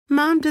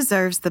Mom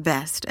deserves the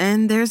best,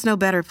 and there's no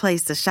better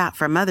place to shop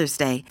for Mother's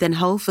Day than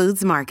Whole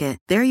Foods Market.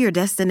 They're your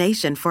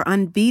destination for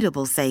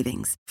unbeatable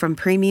savings, from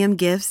premium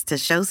gifts to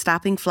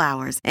show-stopping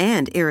flowers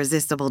and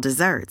irresistible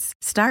desserts.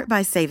 Start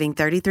by saving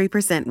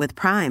 33% with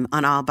Prime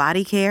on all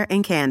body care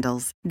and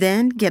candles.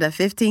 Then get a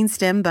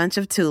 15-stem bunch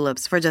of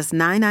tulips for just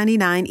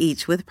 $9.99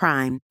 each with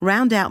Prime.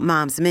 Round out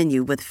Mom's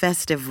menu with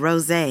festive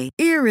rosé,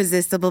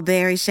 irresistible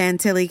berry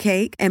chantilly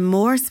cake, and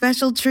more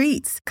special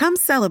treats. Come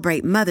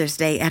celebrate Mother's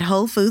Day at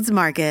Whole Foods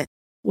Market.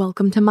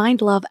 Welcome to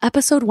Mind Love,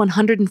 episode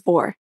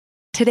 104.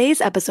 Today's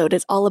episode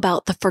is all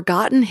about the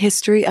forgotten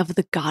history of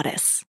the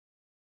goddess.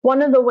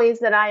 One of the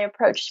ways that I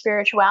approach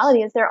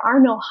spirituality is there are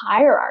no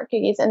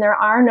hierarchies and there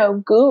are no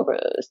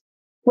gurus.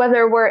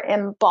 Whether we're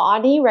in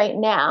body right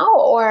now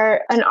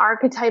or an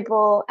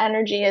archetypal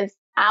energy is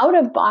out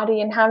of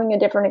body and having a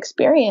different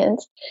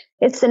experience,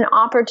 it's an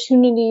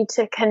opportunity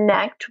to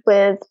connect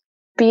with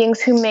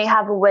beings who may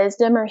have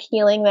wisdom or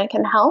healing that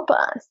can help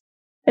us.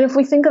 And if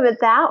we think of it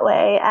that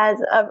way, as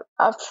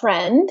a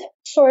friend,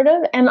 sort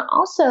of, and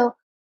also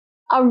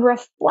a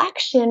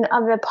reflection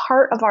of a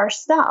part of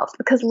ourselves,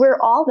 because we're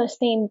all the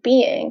same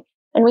being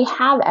and we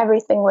have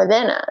everything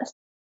within us.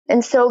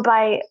 And so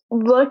by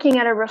looking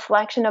at a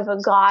reflection of a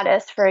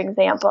goddess, for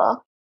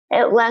example,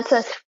 it lets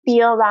us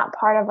feel that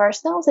part of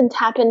ourselves and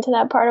tap into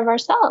that part of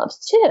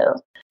ourselves too.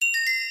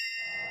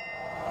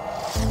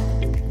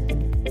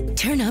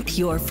 Turn up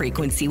your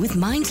frequency with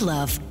Mind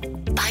Love.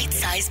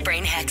 Bite-sized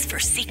brain hacks for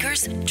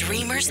seekers,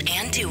 dreamers,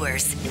 and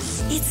doers.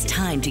 It's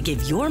time to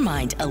give your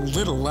mind a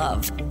little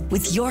love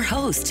with your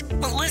host,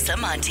 Melissa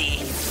Monti.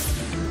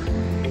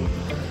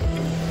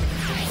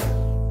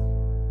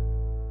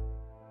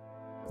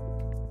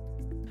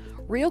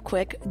 Real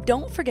quick,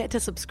 don't forget to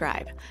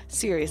subscribe.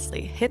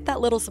 Seriously, hit that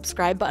little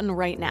subscribe button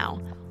right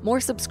now. More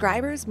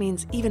subscribers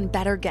means even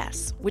better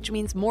guests, which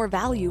means more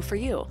value for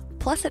you.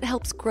 Plus, it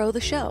helps grow the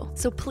show.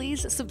 So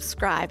please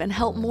subscribe and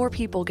help more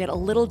people get a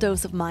little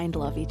dose of mind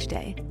love each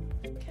day.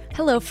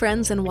 Hello,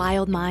 friends and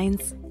wild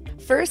minds.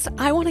 First,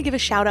 I want to give a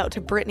shout out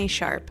to Brittany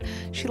Sharp.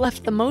 She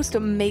left the most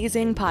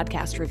amazing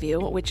podcast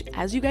review, which,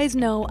 as you guys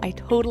know, I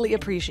totally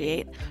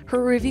appreciate.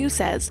 Her review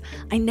says,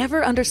 "I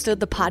never understood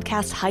the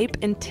podcast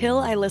hype until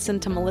I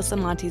listened to Melissa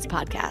Monti's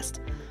podcast.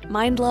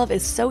 Mind Love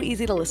is so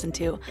easy to listen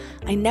to.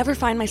 I never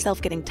find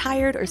myself getting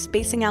tired or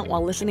spacing out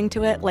while listening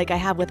to it like I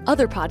have with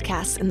other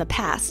podcasts in the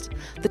past.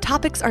 The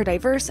topics are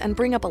diverse and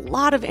bring up a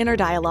lot of inner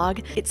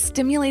dialogue. It's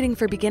stimulating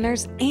for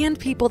beginners and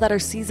people that are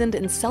seasoned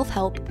in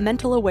self-help,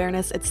 mental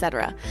awareness,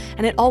 etc.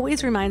 And it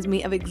always reminds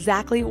me of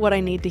exactly what I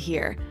need to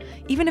hear.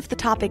 Even if the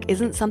topic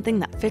isn't something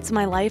that fits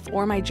my life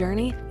or my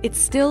journey, it's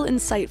still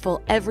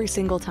insightful every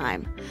single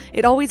time.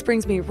 It always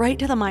brings me right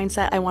to the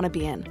mindset I want to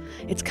be in.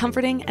 It's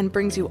comforting and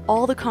brings you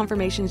all the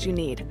confirmations you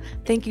need.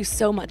 Thank you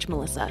so much,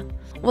 Melissa."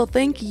 Well,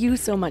 thank you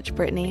so much,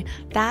 Brittany.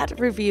 That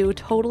review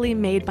totally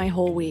made my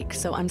whole week,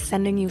 so I'm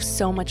sending you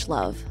so much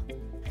love.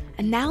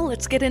 And now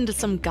let's get into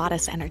some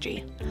goddess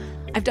energy.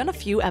 I've done a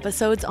few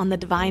episodes on the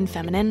Divine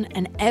Feminine,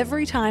 and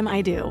every time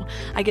I do,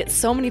 I get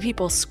so many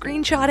people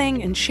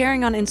screenshotting and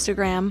sharing on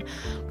Instagram,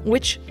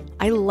 which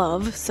I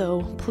love,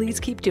 so please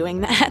keep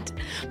doing that.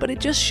 But it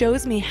just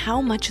shows me how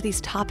much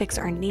these topics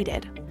are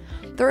needed.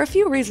 There are a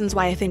few reasons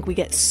why I think we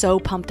get so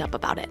pumped up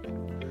about it.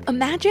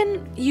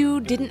 Imagine you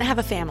didn't have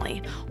a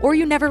family, or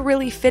you never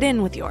really fit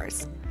in with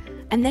yours.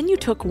 And then you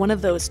took one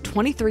of those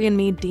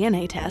 23andMe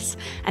DNA tests,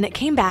 and it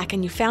came back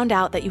and you found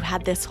out that you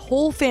had this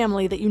whole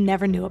family that you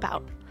never knew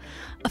about.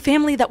 A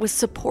family that was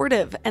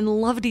supportive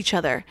and loved each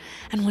other,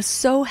 and was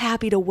so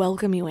happy to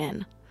welcome you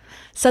in.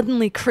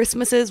 Suddenly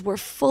Christmases were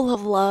full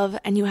of love,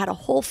 and you had a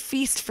whole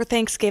feast for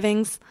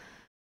Thanksgivings.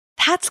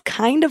 That's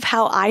kind of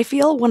how I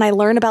feel when I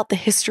learn about the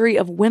history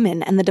of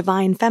women and the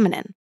Divine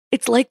Feminine.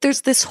 It's like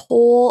there's this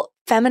whole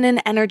feminine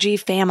energy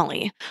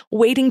family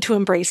waiting to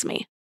embrace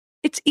me.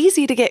 It's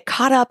easy to get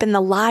caught up in the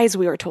lies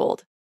we were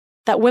told,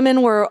 that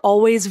women were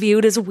always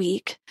viewed as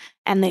weak,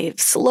 and they've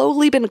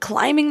slowly been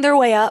climbing their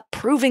way up,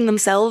 proving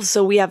themselves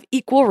so we have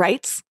equal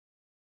rights.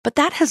 But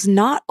that has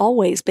not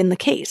always been the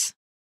case.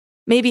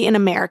 Maybe in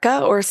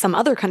America or some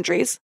other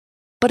countries,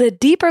 but a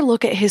deeper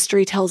look at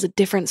history tells a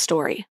different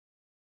story.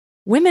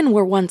 Women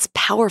were once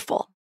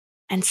powerful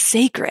and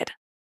sacred,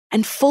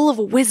 and full of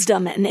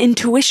wisdom and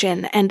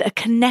intuition and a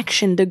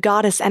connection to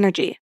goddess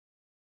energy.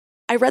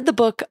 I read the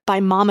book by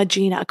Mama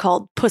Gena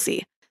called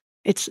Pussy.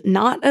 It's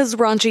not as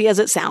raunchy as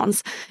it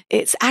sounds.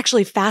 It's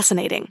actually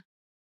fascinating.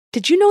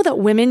 Did you know that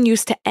women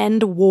used to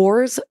end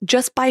wars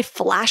just by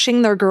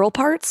flashing their girl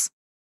parts?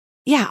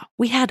 Yeah,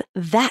 we had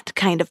that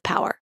kind of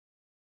power.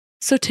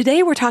 So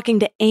today we're talking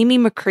to Amy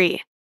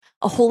McCree,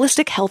 a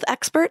holistic health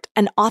expert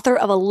and author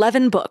of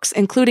 11 books,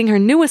 including her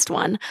newest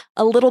one,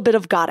 A Little Bit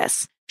of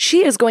Goddess.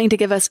 She is going to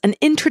give us an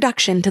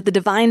introduction to the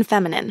Divine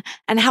Feminine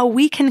and how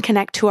we can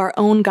connect to our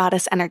own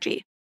goddess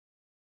energy.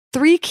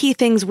 3 key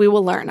things we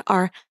will learn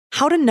are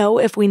how to know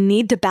if we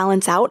need to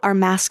balance out our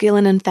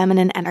masculine and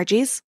feminine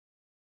energies,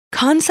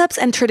 concepts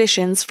and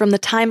traditions from the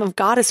time of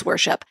goddess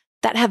worship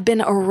that have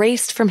been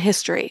erased from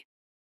history,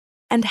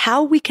 and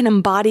how we can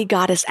embody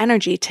goddess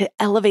energy to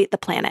elevate the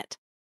planet.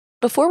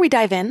 Before we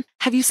dive in,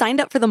 have you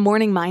signed up for the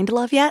Morning Mind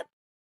Love yet?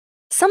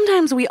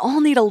 Sometimes we all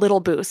need a little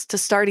boost to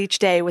start each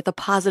day with a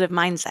positive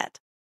mindset.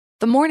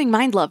 The Morning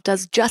Mind Love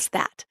does just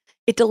that.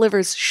 It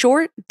delivers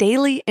short,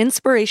 daily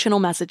inspirational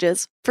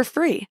messages for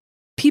free.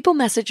 People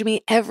message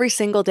me every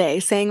single day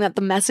saying that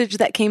the message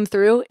that came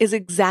through is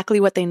exactly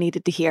what they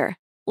needed to hear.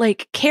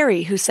 Like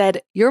Carrie, who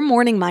said, "Your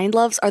Morning Mind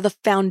Loves are the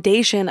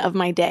foundation of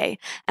my day,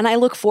 and I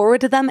look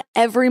forward to them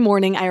every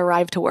morning I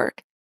arrive to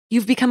work.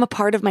 You've become a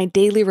part of my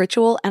daily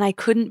ritual, and I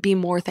couldn't be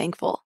more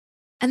thankful."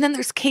 And then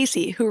there's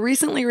Casey, who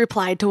recently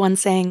replied to one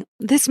saying,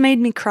 "This made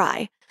me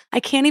cry. I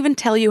can't even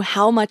tell you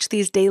how much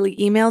these daily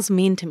emails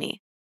mean to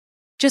me."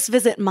 Just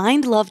visit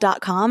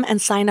mindlove.com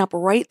and sign up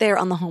right there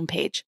on the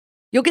homepage.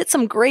 You'll get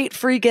some great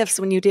free gifts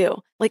when you do,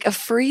 like a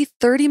free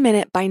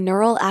 30-minute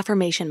binaural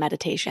affirmation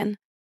meditation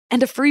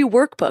and a free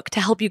workbook to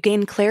help you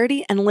gain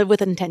clarity and live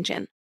with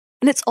intention.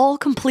 And it's all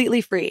completely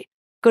free.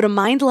 Go to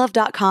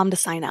mindlove.com to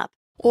sign up.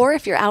 Or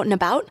if you're out and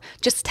about,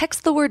 just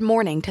text the word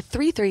morning to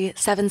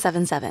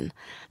 33777.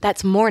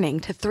 That's morning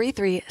to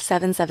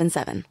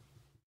 33777.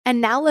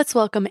 And now let's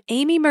welcome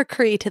Amy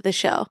McCree to the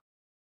show.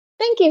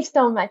 Thank you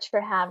so much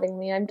for having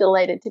me. I'm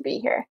delighted to be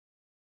here.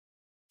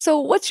 So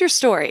what's your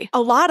story?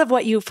 A lot of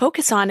what you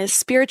focus on is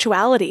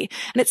spirituality,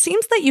 and it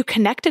seems that you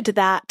connected to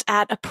that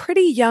at a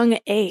pretty young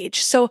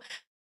age. So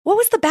what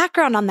was the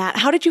background on that?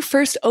 How did you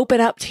first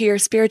open up to your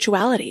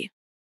spirituality?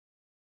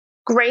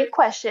 Great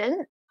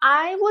question.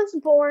 I was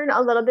born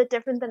a little bit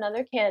different than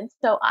other kids.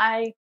 So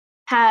I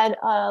had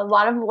a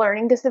lot of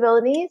learning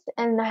disabilities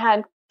and I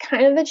had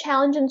kind of a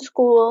challenge in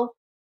school.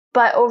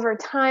 But over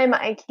time,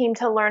 I came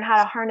to learn how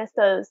to harness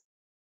those,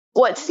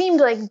 what seemed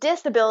like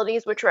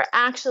disabilities, which were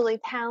actually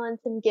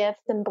talents and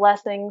gifts and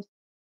blessings,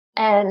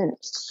 and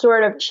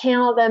sort of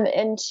channel them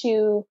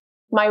into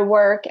my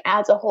work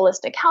as a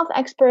holistic health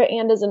expert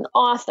and as an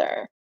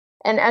author.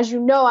 And as you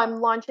know, I'm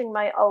launching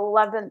my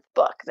 11th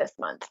book this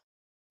month.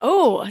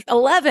 Oh,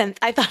 11th.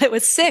 I thought it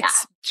was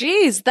 6. Yeah.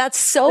 Jeez, that's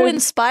so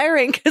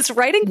inspiring because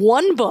writing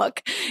one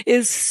book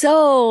is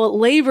so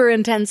labor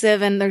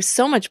intensive and there's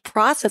so much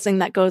processing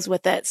that goes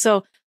with it.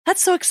 So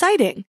that's so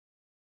exciting.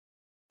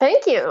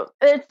 Thank you.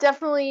 It's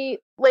definitely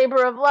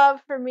labor of love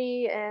for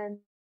me. And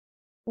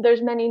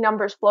there's many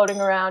numbers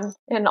floating around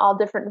in all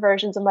different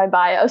versions of my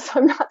bio. So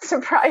I'm not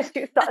surprised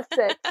you saw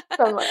 6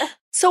 somewhere.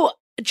 So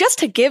just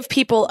to give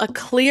people a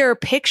clear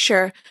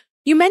picture,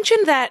 you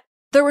mentioned that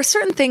there were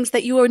certain things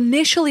that you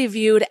initially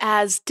viewed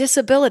as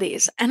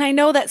disabilities. And I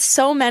know that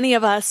so many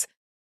of us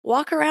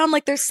walk around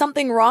like there's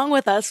something wrong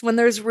with us when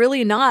there's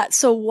really not.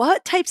 So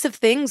what types of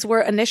things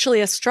were initially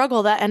a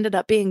struggle that ended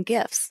up being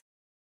gifts?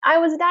 I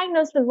was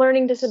diagnosed with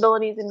learning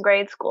disabilities in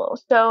grade school.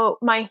 So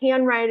my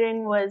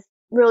handwriting was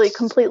really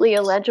completely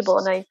illegible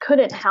and I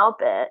couldn't help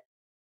it.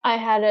 I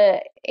had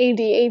a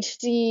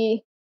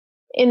ADHD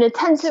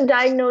inattentive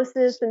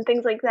diagnosis and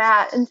things like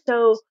that. And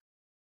so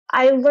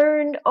I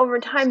learned over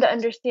time to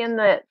understand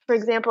that, for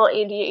example,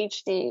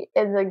 ADHD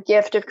is a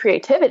gift of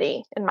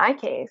creativity in my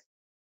case,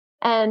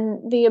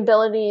 and the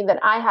ability that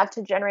I have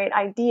to generate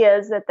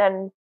ideas that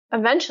then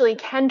eventually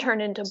can turn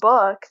into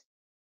books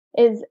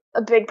is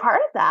a big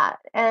part of that.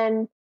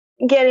 And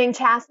getting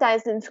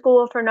chastised in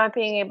school for not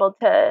being able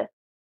to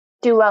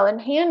do well in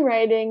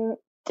handwriting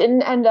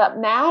didn't end up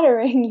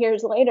mattering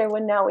years later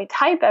when now we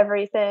type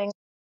everything.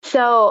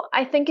 So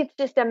I think it's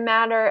just a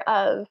matter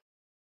of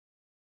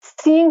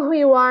seeing who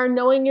you are,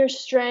 knowing your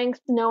strengths,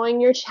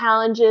 knowing your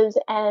challenges,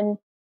 and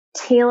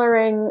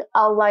tailoring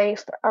a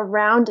life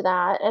around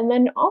that. And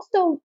then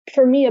also,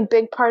 for me, a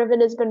big part of it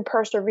has been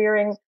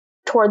persevering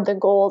toward the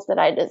goals that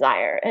I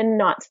desire and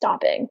not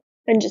stopping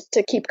and just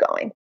to keep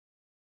going.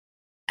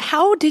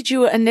 How did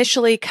you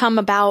initially come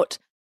about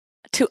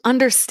to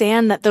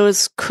understand that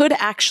those could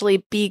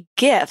actually be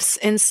gifts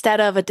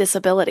instead of a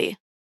disability?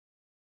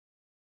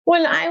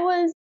 When I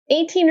was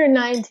 18 or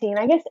 19,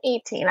 I guess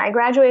 18. I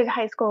graduated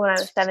high school when I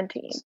was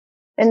 17.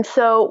 And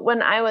so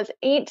when I was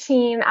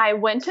 18, I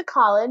went to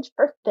college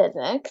for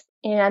physics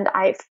and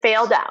I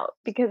failed out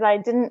because I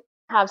didn't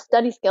have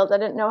study skills. I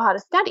didn't know how to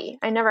study.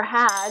 I never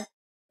had.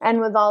 And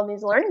with all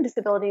these learning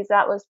disabilities,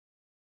 that was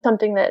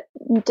something that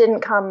didn't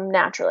come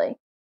naturally.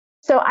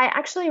 So I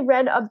actually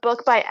read a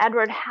book by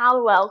Edward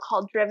Hallowell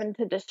called Driven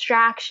to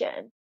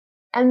Distraction.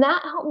 And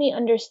that helped me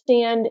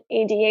understand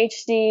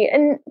ADHD.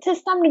 And to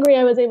some degree,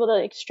 I was able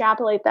to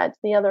extrapolate that to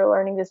the other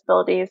learning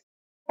disabilities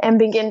and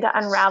begin to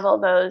unravel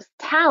those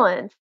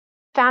talents.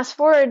 Fast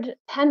forward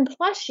 10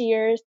 plus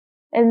years,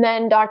 and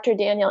then Dr.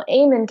 Daniel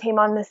Amen came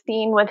on the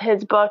scene with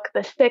his book,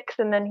 The 6,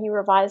 and then he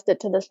revised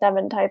it to the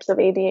 7 types of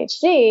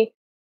ADHD.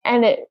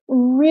 And it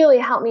really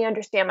helped me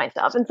understand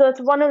myself. And so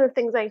that's one of the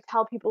things I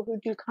tell people who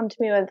do come to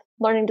me with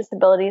learning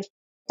disabilities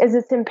is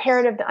it's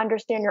imperative to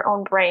understand your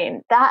own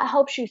brain. That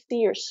helps you see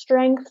your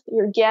strengths,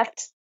 your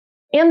gifts,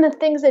 and the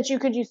things that you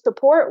could use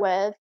support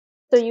with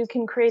so you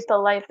can create the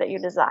life that you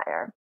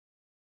desire.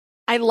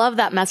 I love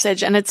that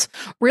message. And it's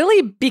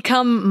really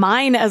become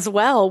mine as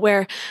well,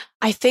 where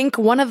I think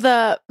one of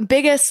the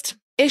biggest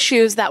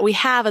issues that we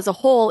have as a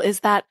whole is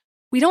that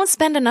we don't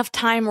spend enough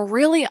time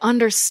really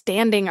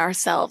understanding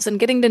ourselves and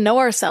getting to know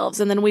ourselves.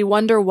 And then we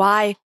wonder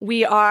why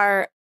we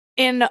are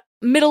in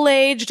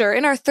middle-aged or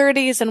in our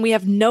 30s and we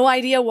have no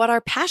idea what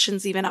our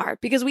passions even are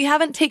because we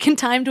haven't taken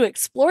time to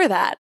explore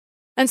that.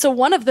 And so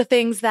one of the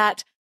things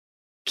that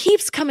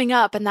keeps coming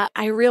up and that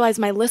I realize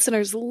my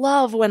listeners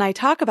love when I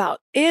talk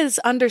about is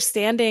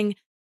understanding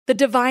the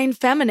divine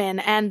feminine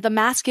and the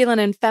masculine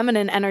and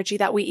feminine energy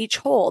that we each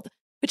hold,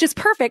 which is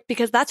perfect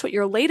because that's what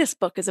your latest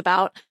book is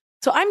about.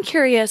 So I'm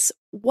curious,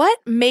 what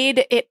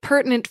made it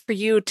pertinent for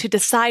you to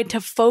decide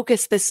to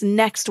focus this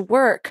next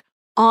work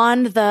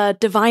on the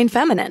divine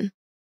feminine?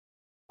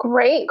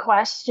 Great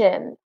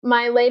question.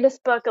 My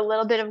latest book, A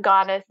Little Bit of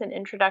Goddess, An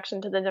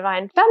Introduction to the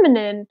Divine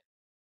Feminine,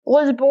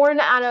 was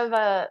born out of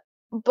a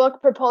book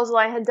proposal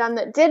I had done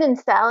that didn't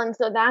sell. And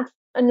so that's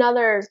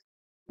another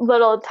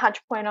little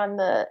touch point on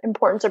the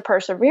importance of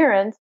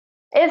perseverance.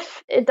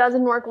 If it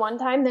doesn't work one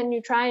time, then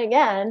you try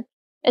again.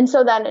 And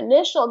so that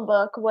initial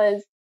book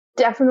was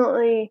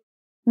definitely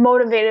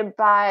motivated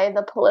by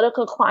the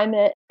political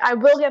climate. I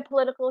will get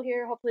political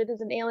here. Hopefully it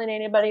doesn't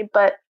alienate anybody,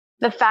 but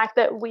the fact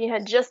that we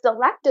had just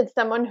elected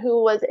someone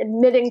who was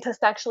admitting to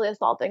sexually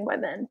assaulting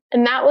women.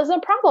 And that was a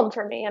problem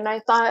for me. And I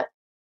thought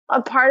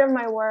a part of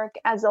my work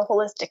as a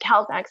holistic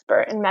health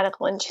expert and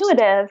medical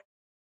intuitive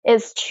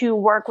is to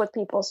work with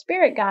people's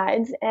spirit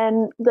guides.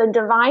 And the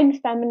divine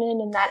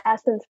feminine and that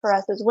essence for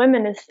us as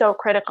women is so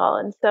critical.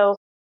 And so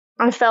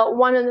I felt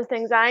one of the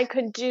things I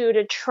could do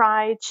to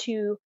try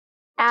to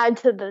add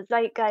to the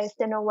zeitgeist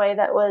in a way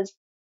that was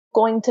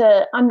going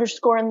to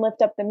underscore and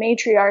lift up the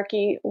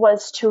matriarchy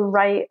was to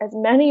write as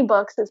many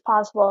books as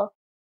possible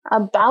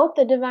about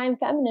the divine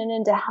feminine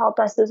and to help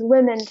us as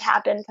women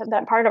tap into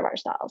that part of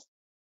ourselves.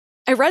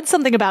 I read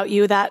something about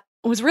you that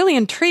was really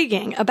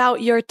intriguing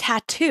about your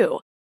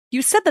tattoo.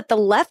 You said that the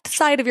left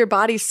side of your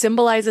body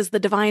symbolizes the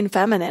divine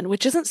feminine,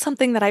 which isn't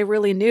something that I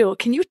really knew.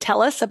 Can you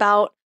tell us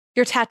about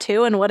your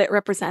tattoo and what it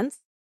represents?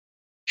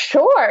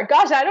 Sure.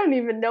 Gosh, I don't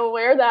even know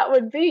where that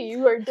would be.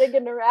 You are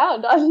digging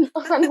around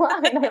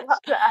online. I love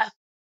that.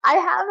 I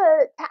have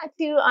a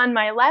tattoo on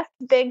my left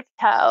big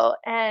toe,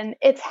 and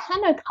it's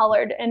henna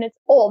colored, and it's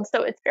old,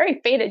 so it's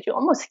very faded. You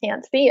almost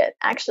can't see it,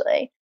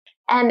 actually.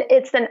 And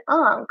it's an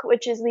ankh,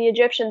 which is the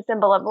Egyptian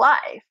symbol of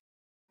life.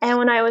 And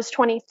when I was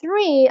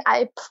 23,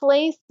 I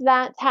placed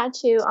that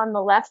tattoo on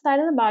the left side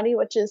of the body,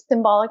 which is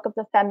symbolic of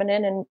the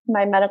feminine in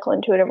my medical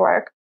intuitive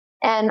work,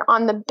 and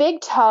on the big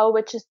toe,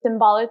 which is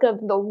symbolic of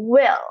the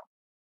will.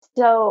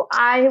 So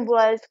I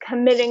was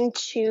committing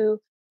to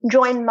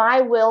join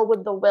my will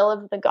with the will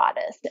of the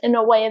goddess in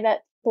a way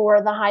that's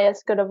for the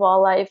highest good of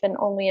all life and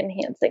only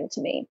enhancing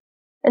to me.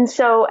 And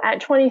so at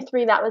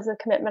 23, that was a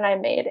commitment I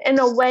made. In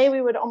a way, we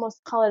would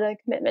almost call it a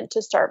commitment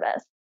to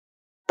service,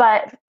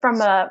 but from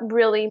a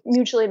really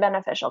mutually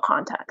beneficial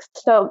context.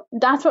 So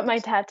that's what my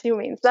tattoo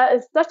means. That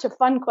is such a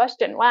fun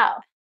question. Wow.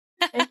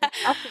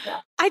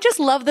 I just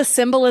love the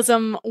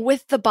symbolism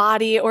with the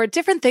body or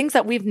different things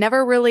that we've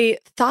never really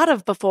thought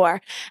of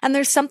before. And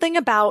there's something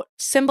about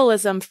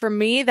symbolism for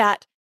me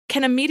that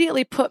can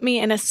immediately put me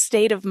in a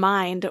state of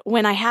mind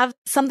when I have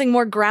something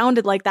more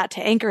grounded like that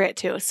to anchor it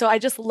to. So I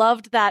just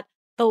loved that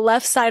the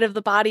left side of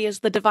the body is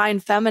the divine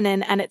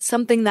feminine, and it's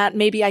something that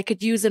maybe I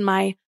could use in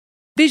my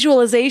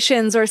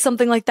visualizations or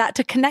something like that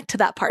to connect to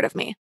that part of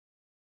me.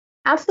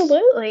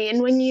 Absolutely.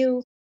 And when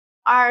you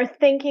are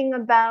thinking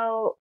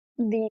about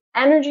the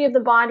energy of the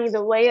body,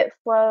 the way it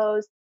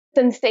flows,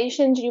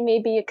 sensations you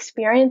may be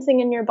experiencing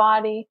in your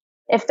body,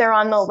 if they're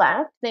on the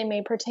left, they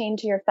may pertain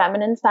to your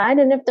feminine side.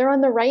 And if they're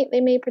on the right,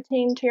 they may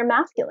pertain to your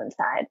masculine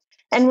side.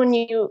 And when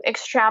you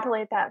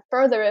extrapolate that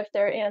further, if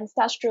they're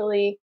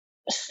ancestrally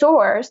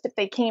sourced, if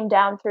they came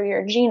down through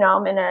your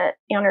genome in an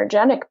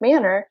energetic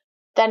manner,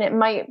 then it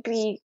might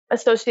be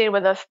associated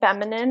with a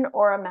feminine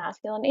or a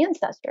masculine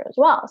ancestor as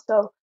well.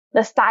 So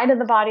the side of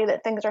the body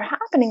that things are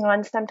happening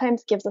on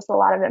sometimes gives us a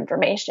lot of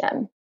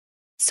information.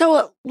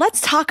 So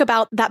let's talk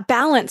about that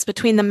balance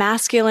between the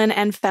masculine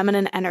and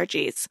feminine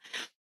energies.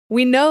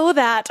 We know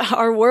that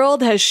our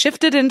world has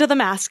shifted into the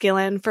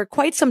masculine for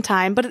quite some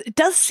time, but it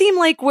does seem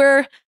like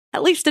we're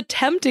at least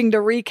attempting to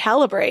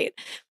recalibrate.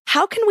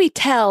 How can we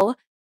tell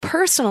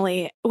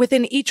personally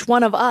within each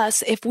one of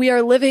us if we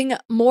are living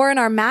more in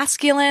our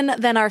masculine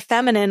than our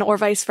feminine or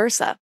vice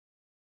versa?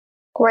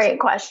 Great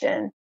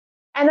question.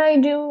 And I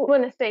do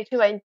want to say,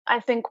 too, I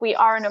think we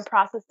are in a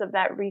process of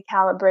that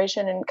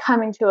recalibration and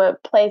coming to a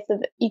place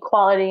of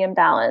equality and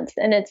balance.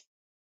 And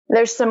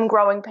there's some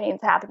growing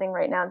pains happening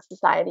right now in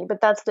society, but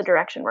that's the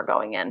direction we're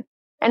going in.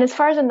 And as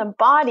far as in the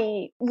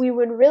body, we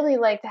would really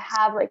like to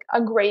have like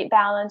a great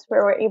balance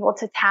where we're able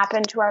to tap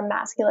into our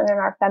masculine and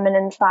our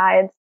feminine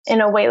sides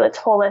in a way that's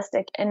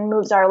holistic and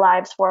moves our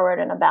lives forward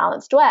in a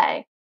balanced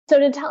way. So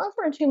to tell if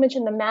we're too much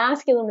in the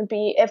masculine would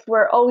be if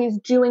we're always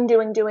doing,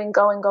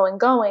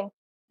 going,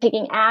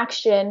 taking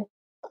action,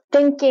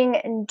 thinking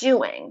and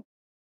doing.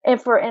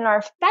 If we're in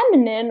our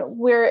feminine,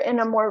 we're in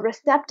a more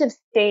receptive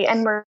state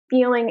and we're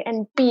feeling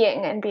and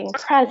being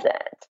present.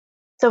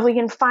 So if we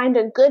can find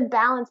a good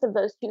balance of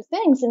those two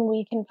things, and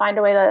we can find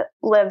a way to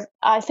live,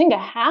 I think, a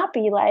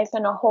happy life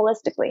and a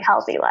holistically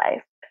healthy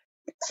life.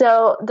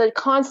 So the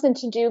constant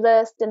to-do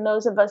list, and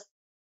those of us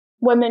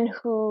women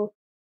who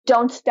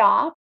don't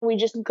stop, we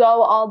just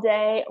go all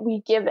day.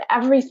 We give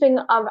everything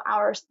of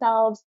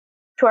ourselves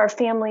to our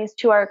families,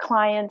 to our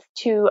clients,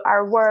 to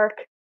our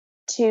work,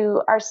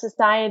 to our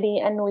society,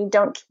 and we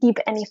don't keep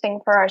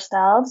anything for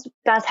ourselves.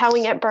 That's how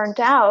we get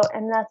burnt out.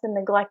 And that's the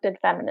neglected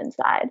feminine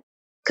side.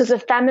 Because the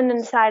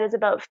feminine side is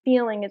about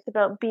feeling, it's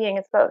about being,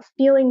 it's about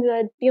feeling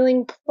good,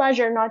 feeling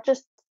pleasure, not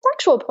just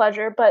sexual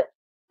pleasure, but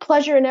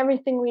pleasure in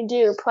everything we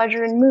do,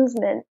 pleasure in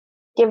movement,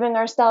 giving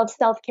ourselves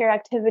self-care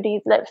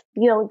activities that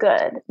feel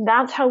good.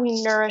 That's how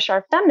we nourish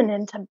our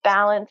feminine to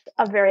balance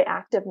a very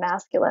active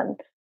masculine,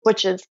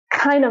 which is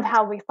kind of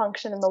how we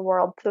function in the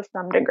world to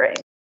some degree.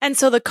 And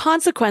so the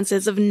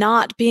consequences of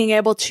not being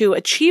able to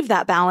achieve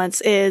that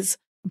balance is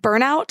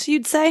burnout,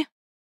 you'd say?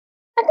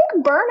 I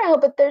think burnout,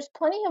 but there's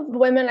plenty of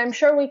women, I'm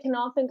sure we can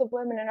all think of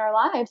women in our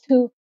lives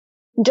who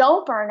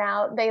don't burn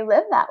out. They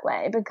live that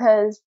way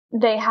because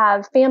they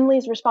have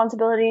families,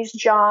 responsibilities,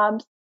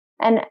 jobs,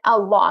 and a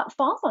lot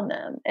falls on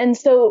them. And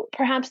so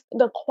perhaps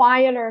the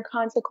quieter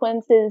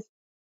consequence is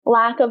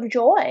lack of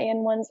joy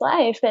in one's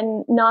life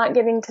and not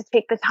getting to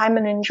take the time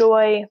and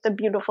enjoy the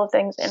beautiful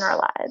things in our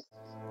lives.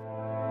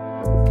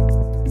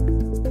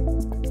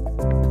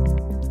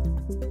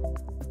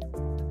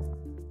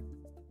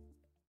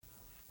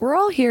 We're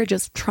all here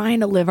just trying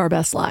to live our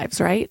best lives,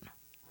 right?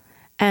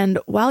 And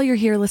while you're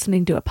here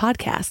listening to a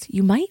podcast,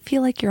 you might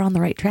feel like you're on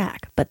the right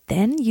track, but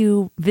then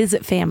you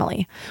visit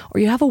family, or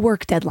you have a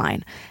work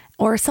deadline,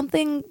 or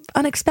something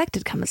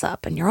unexpected comes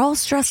up and you're all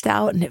stressed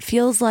out and it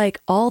feels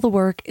like all the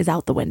work is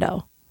out the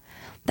window.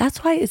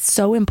 That's why it's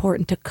so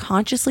important to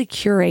consciously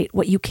curate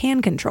what you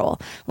can control,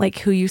 like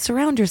who you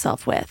surround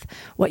yourself with,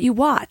 what you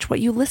watch, what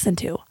you listen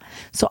to.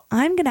 So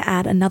I'm going to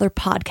add another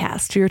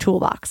podcast to your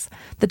toolbox,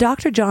 The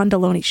Dr. John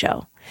Deloney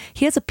Show.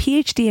 He has a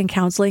PhD in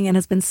counseling and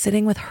has been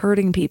sitting with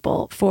hurting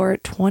people for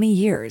 20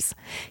 years.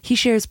 He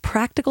shares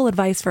practical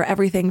advice for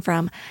everything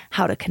from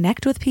how to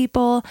connect with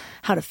people,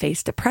 how to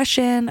face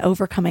depression,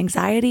 overcome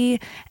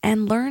anxiety,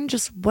 and learn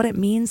just what it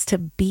means to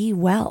be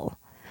well.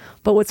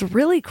 But what's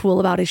really cool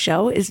about his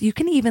show is you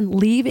can even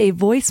leave a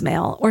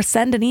voicemail or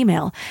send an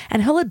email,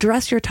 and he'll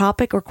address your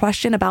topic or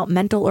question about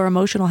mental or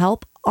emotional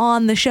health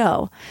on the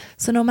show.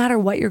 So no matter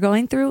what you're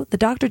going through, the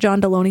Dr.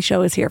 John Deloney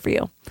Show is here for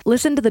you.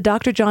 Listen to the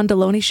Dr. John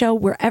Deloney Show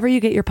wherever you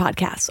get your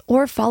podcasts,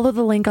 or follow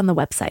the link on the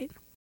website.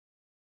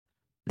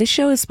 This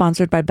show is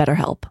sponsored by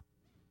BetterHelp.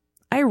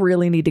 I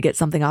really need to get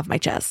something off my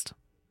chest.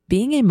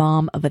 Being a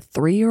mom of a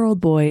 3-year-old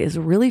boy is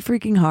really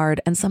freaking hard,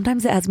 and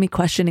sometimes it has me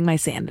questioning my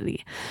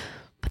sanity.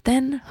 But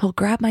then he'll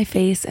grab my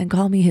face and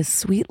call me his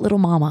sweet little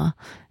mama.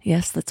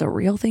 Yes, that's a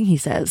real thing he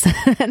says.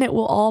 And it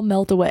will all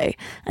melt away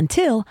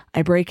until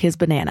I break his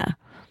banana.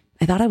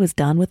 I thought I was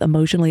done with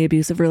emotionally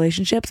abusive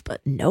relationships,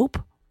 but nope.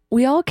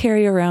 We all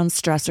carry around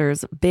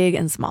stressors, big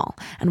and small.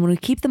 And when we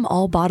keep them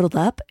all bottled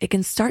up, it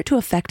can start to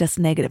affect us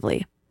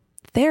negatively.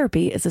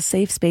 Therapy is a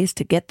safe space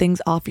to get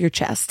things off your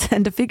chest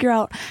and to figure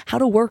out how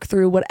to work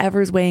through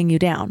whatever's weighing you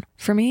down.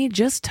 For me,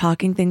 just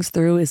talking things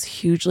through is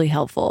hugely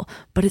helpful,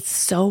 but it's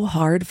so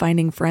hard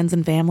finding friends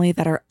and family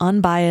that are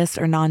unbiased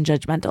or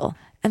non-judgmental.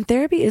 And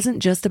therapy isn't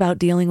just about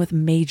dealing with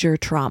major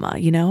trauma,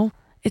 you know?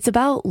 It's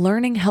about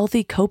learning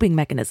healthy coping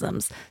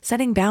mechanisms,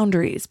 setting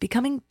boundaries,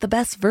 becoming the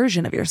best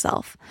version of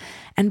yourself.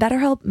 And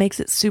BetterHelp makes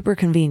it super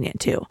convenient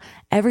too.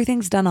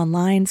 Everything's done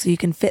online so you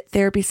can fit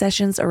therapy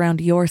sessions around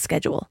your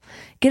schedule.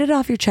 Get it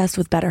off your chest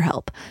with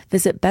BetterHelp.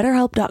 Visit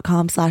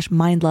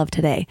betterhelp.com/mindlove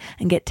today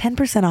and get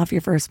 10% off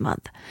your first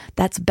month.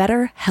 That's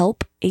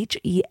BetterHelp,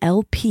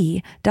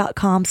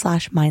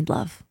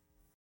 HELP.com/mindlove.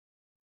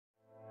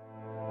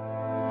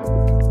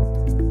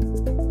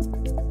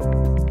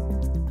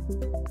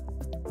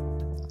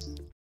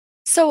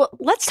 So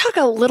let's talk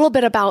a little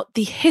bit about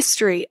the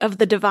history of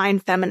the divine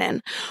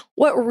feminine.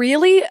 What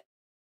really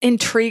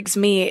intrigues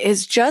me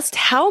is just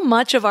how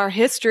much of our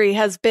history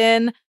has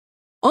been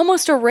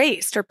almost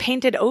erased or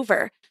painted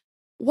over.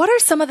 What are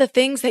some of the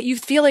things that you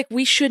feel like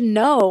we should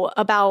know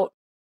about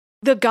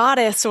the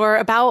goddess or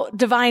about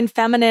divine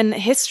feminine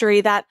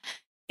history that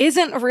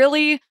isn't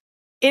really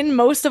in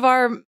most of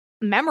our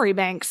memory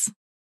banks?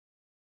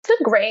 It's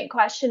a great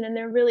question, and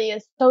there really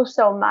is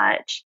so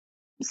much.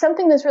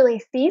 Something that's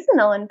really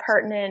seasonal and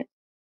pertinent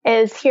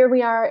is here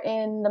we are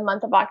in the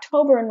month of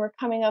October and we're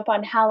coming up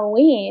on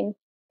Halloween.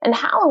 And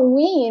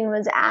Halloween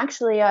was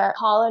actually a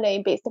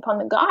holiday based upon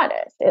the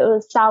goddess. It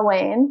was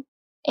Samhain,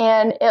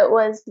 and it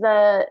was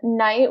the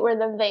night where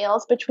the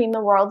veils between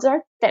the worlds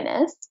are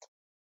thinnest.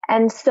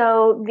 And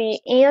so the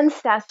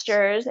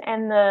ancestors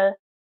and the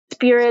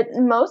spirit,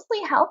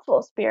 mostly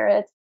helpful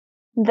spirits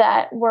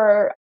that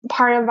were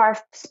part of our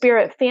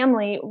spirit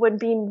family, would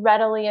be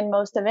readily and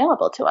most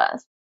available to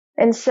us.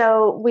 And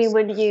so we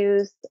would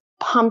use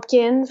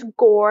pumpkins,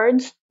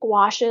 gourds,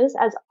 squashes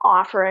as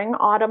offering,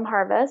 autumn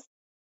harvest,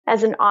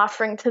 as an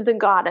offering to the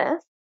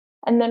goddess.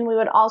 And then we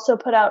would also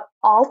put out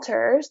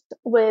altars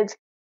with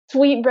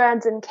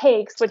sweetbreads and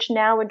cakes, which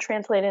now would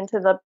translate into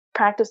the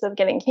practice of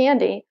getting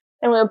candy.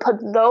 And we would put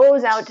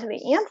those out to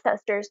the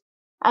ancestors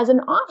as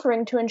an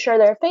offering to ensure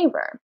their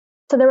favor.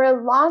 So there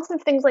were lots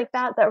of things like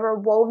that that were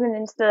woven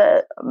into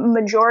the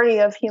majority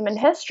of human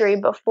history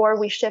before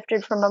we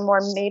shifted from a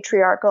more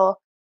matriarchal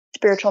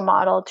spiritual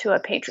model to a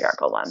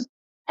patriarchal one.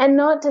 And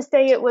not to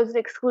say it was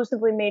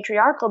exclusively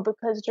matriarchal,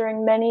 because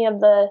during many of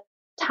the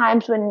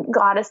times when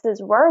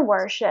goddesses were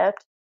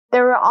worshipped,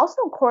 there were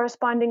also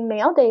corresponding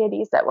male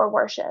deities that were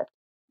worshipped.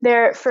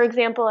 There, for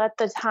example, at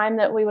the time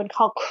that we would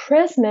call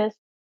Christmas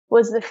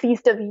was the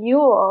Feast of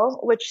Yule,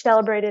 which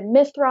celebrated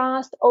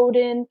Mithras,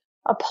 Odin,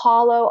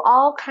 Apollo,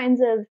 all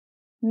kinds of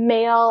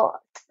male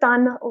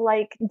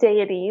sun-like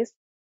deities.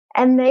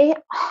 And they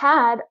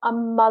had a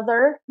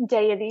mother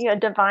deity, a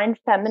divine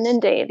feminine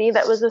deity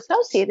that was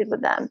associated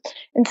with them.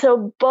 And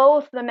so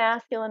both the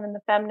masculine and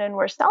the feminine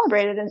were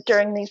celebrated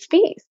during these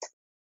feasts.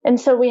 And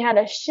so we had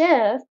a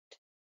shift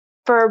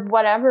for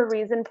whatever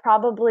reason,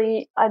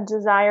 probably a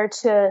desire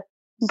to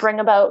bring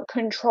about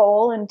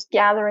control and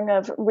gathering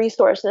of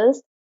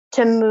resources,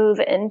 to move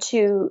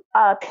into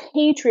a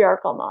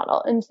patriarchal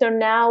model. And so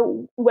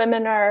now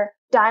women are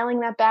dialing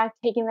that back,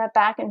 taking that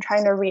back, and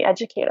trying to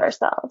re-educate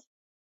ourselves.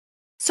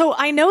 So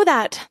I know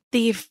that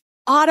the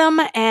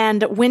autumn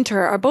and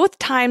winter are both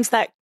times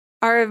that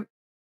are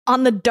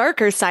on the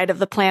darker side of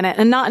the planet,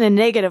 and not in a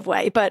negative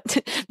way,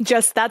 but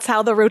just that's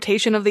how the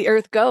rotation of the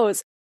earth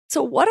goes.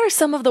 So what are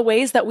some of the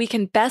ways that we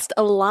can best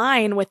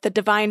align with the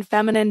divine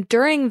feminine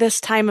during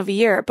this time of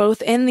year,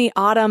 both in the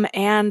autumn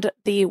and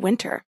the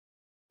winter?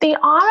 The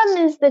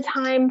autumn is the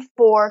time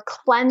for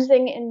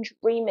cleansing and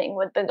dreaming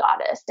with the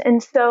goddess.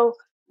 And so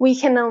we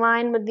can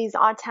align with these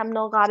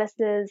autumnal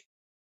goddesses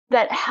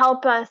that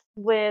help us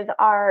with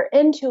our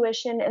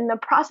intuition in the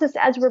process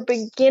as we're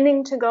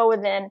beginning to go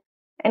within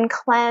and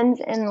cleanse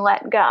and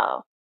let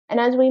go.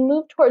 And as we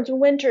move towards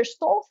winter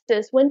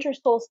solstice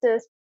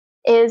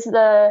is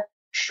the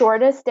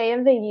shortest day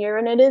of the year,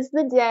 and it is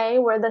the day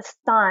where the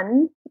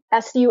sun,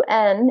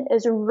 S-U-N,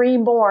 is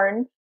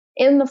reborn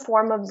in the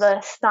form of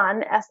the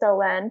sun,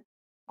 S-O-N,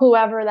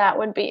 whoever that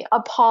would be,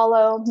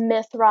 Apollo,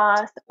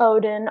 Mithras,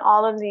 Odin,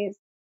 all of these,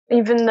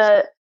 even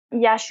the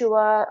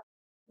Yeshua,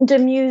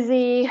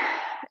 Dumuzi,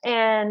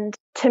 and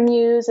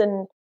Tammuz,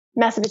 and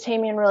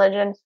Mesopotamian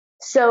religion.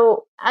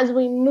 So as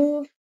we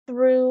move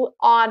through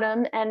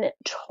autumn and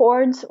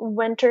towards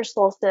winter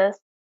solstice,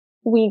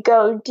 we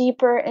go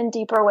deeper and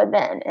deeper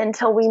within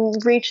until we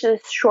reach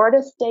this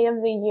shortest day of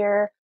the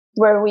year,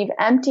 where we've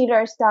emptied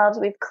ourselves,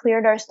 we've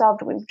cleared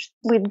ourselves,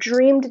 we've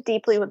dreamed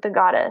deeply with the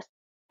goddess.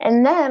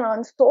 And then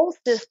on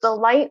solstice, the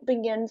light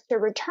begins to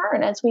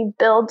return as we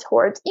build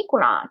towards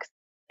equinox.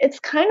 It's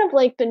kind of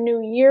like the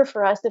new year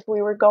for us if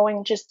we were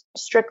going just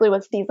strictly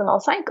with seasonal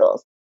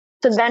cycles.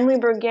 So then we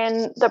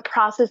begin the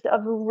process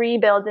of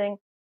rebuilding,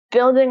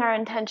 building our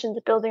intentions,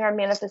 building our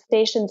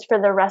manifestations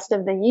for the rest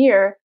of the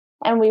year.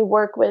 And we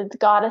work with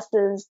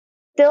goddesses,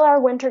 still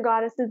our winter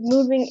goddesses,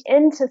 moving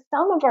into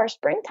some of our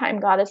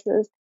springtime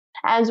goddesses,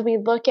 as we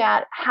look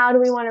at how do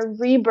we want to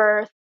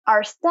rebirth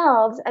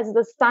ourselves as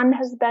the sun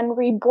has been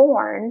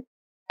reborn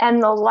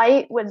and the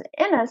light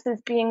within us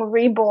is being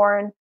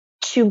reborn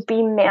to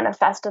be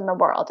manifest in the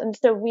world. And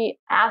so we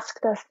ask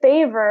the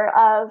favor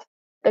of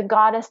the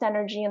goddess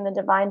energy and the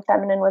divine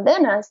feminine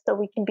within us so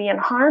we can be in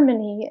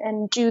harmony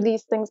and do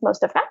these things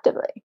most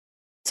effectively.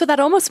 So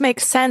that almost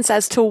makes sense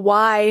as to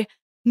why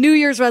New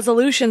Year's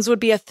resolutions would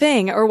be a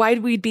thing, or why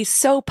we'd be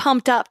so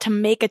pumped up to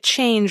make a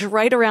change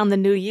right around the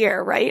new year,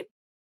 right?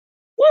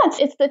 Yes,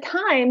 it's the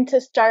time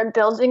to start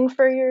building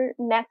for your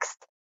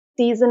next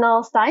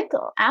seasonal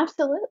cycle.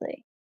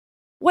 Absolutely.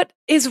 What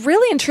is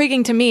really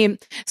intriguing to me,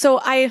 so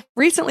I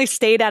recently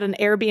stayed at an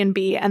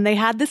Airbnb and they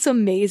had this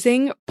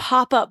amazing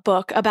pop-up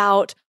book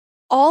about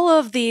all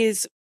of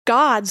these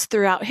gods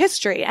throughout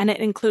history, and it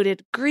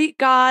included Greek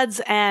gods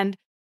and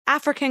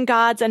African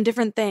gods and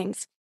different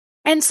things.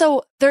 And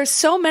so there's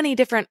so many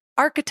different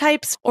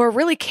archetypes or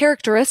really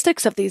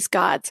characteristics of these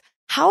gods.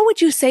 How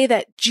would you say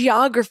that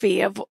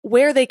geography of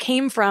where they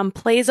came from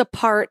plays a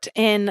part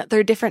in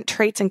their different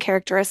traits and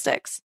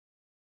characteristics?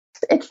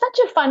 It's such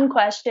a fun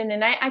question.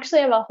 And I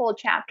actually have a whole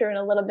chapter in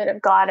A Little Bit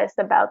of Goddess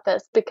about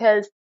this,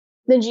 because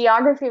the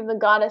geography of the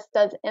goddess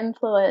does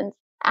influence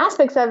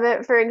aspects of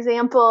it. For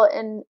example,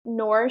 in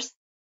Norse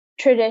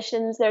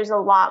traditions, there's a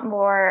lot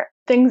more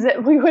things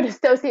that we would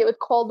associate with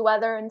cold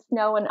weather and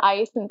snow and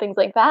ice and things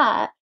like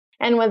that.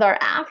 And with our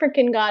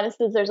African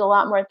goddesses, there's a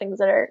lot more things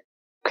that are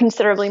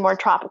considerably more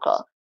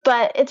tropical.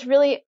 But it's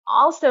really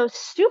also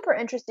super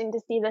interesting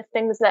to see the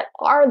things that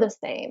are the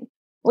same.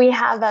 We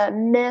have a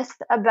myth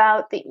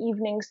about the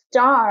evening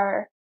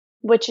star,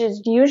 which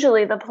is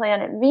usually the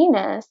planet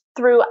Venus,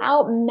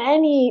 throughout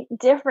many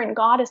different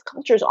goddess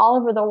cultures all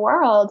over the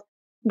world,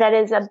 that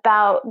is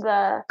about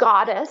the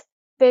goddess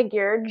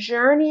figure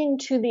journeying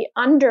to the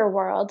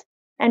underworld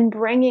and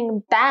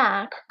bringing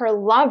back her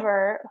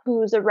lover,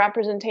 who's a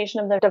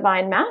representation of the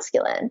divine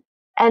masculine.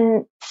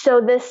 And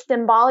so this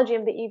symbology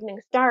of the evening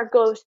star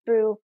goes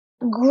through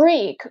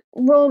Greek,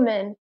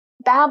 Roman,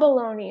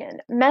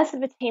 Babylonian,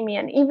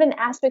 Mesopotamian, even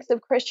aspects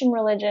of Christian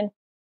religion,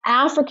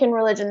 African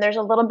religion. There's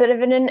a little bit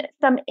of it in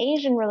some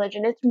Asian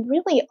religion. It's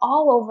really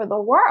all over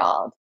the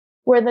world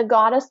where the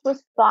goddess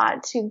was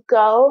thought to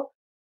go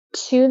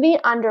to the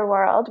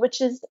underworld,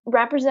 which is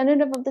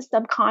representative of the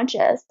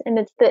subconscious, and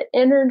it's the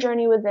inner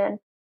journey within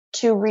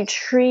to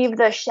retrieve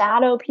the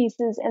shadow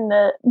pieces and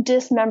the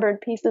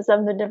dismembered pieces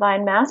of the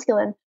divine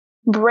masculine,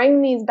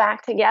 bring these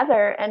back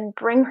together and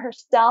bring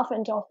herself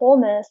into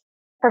wholeness,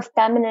 her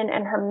feminine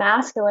and her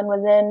masculine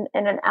within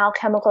in an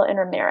alchemical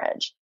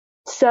intermarriage.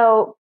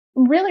 So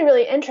really,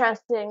 really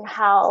interesting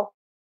how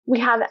we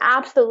have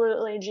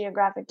absolutely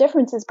geographic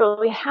differences, but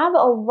we have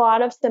a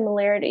lot of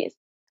similarities.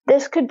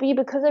 This could be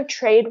because of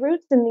trade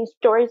routes, and these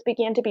stories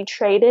began to be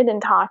traded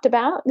and talked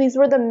about. These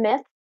were the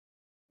myths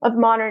of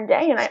modern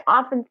day. And I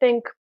often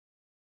think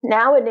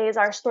nowadays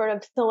our sort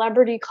of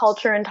celebrity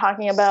culture and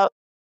talking about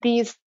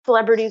these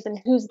celebrities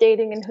and who's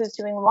dating and who's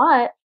doing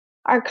what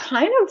are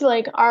kind of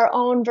like our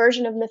own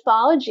version of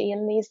mythology.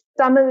 And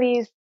some of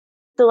these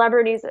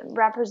celebrities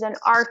represent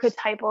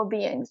archetypal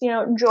beings,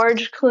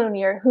 George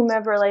Clooney or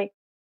whomever, like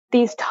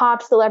these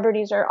top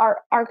celebrities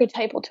are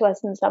archetypal to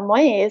us in some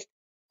ways.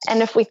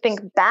 And if we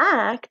think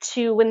back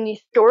to when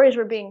these stories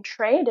were being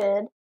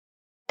traded,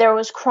 there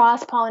was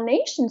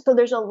cross-pollination. So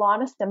there's a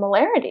lot of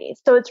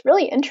similarities. So it's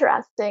really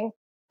interesting,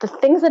 the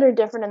things that are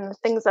different and the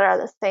things that are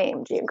the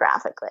same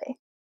geographically.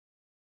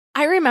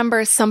 I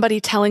remember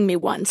somebody telling me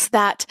once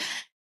that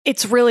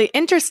it's really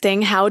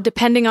interesting how,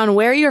 depending on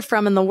where you're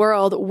from in the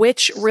world,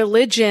 which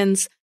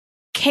religions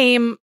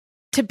came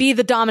to be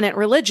the dominant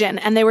religion.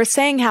 And they were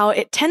saying how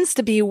it tends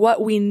to be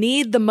what we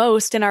need the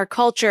most in our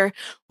culture,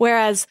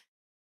 whereas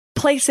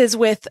places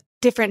with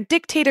different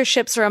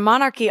dictatorships or a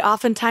monarchy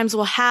oftentimes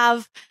will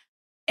have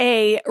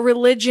a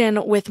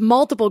religion with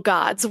multiple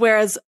gods,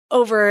 whereas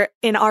over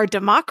in our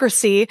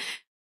democracy,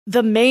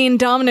 the main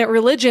dominant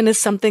religion is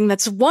something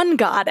that's one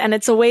God, and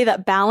it's a way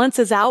that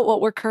balances out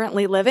what we're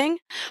currently living.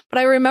 But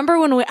I remember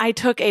when I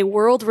took a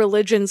world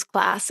religions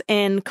class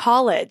in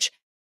college,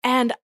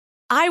 and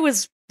I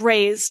was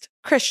raised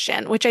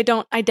Christian, which I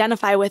don't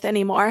identify with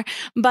anymore,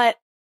 but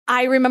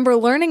I remember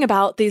learning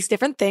about these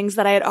different things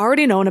that I had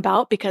already known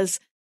about because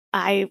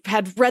I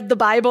had read the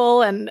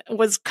Bible and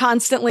was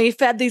constantly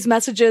fed these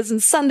messages in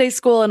Sunday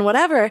school and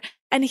whatever,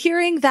 and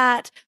hearing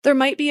that there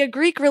might be a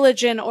Greek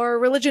religion or a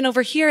religion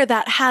over here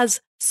that has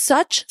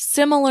such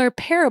similar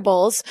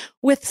parables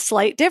with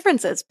slight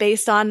differences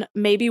based on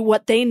maybe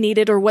what they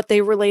needed or what they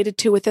related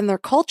to within their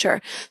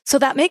culture. So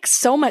that makes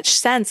so much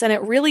sense. And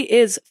it really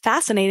is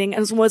fascinating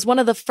and was one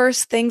of the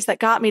first things that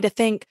got me to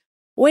think,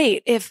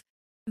 wait, if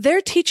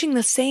they're teaching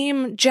the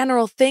same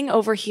general thing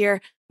over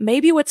here,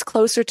 maybe what's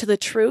closer to the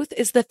truth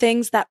is the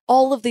things that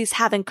all of these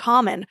have in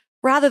common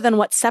rather than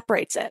what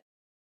separates it.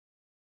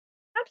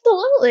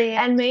 Absolutely.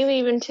 And maybe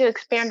even to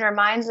expand our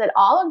minds that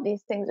all of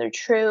these things are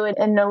true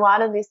and a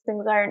lot of these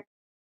things aren't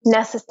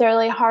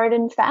necessarily hard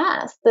and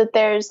fast, that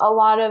there's a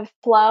lot of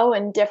flow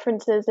and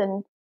differences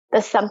in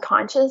the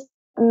subconscious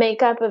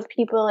makeup of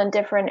people in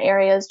different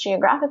areas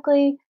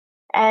geographically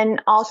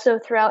and also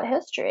throughout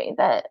history,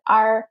 that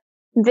our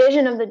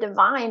vision of the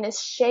divine is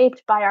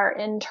shaped by our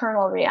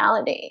internal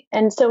reality.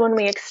 And so when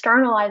we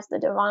externalize the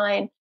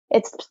divine,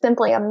 it's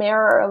simply a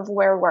mirror of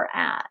where we're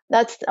at.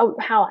 That's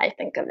how I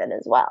think of it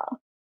as well.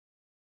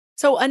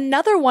 So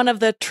another one of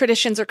the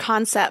traditions or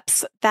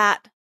concepts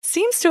that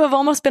seems to have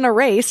almost been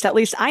erased, at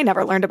least I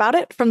never learned about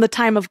it, from the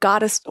time of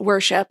goddess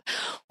worship,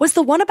 was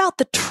the one about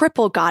the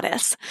triple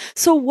goddess.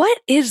 So what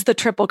is the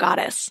triple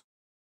goddess?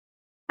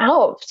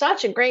 Oh,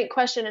 such a great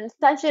question and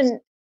such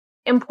an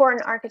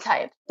important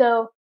archetype.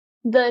 So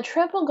the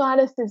triple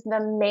goddess is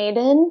the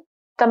maiden,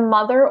 the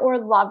mother or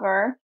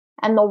lover,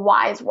 and the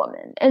wise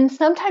woman. And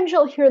sometimes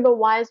you'll hear the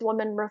wise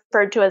woman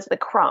referred to as the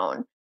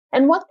crone.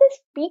 And what this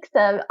speaks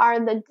of are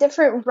the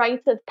different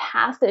rites of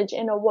passage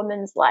in a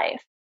woman's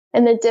life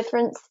and the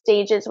different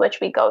stages which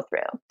we go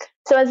through.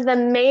 So as the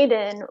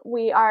maiden,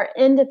 we are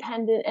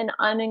independent and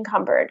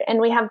unencumbered. And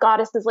we have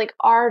goddesses like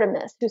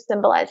Artemis who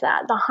symbolize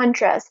that, the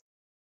huntress.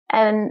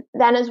 And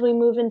then as we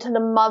move into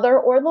the mother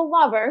or the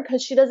lover,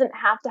 because she doesn't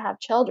have to have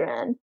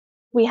children,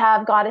 we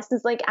have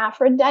goddesses like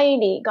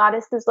Aphrodite,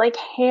 goddesses like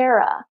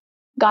Hera,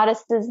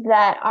 goddesses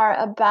that are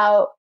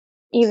about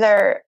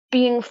either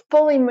being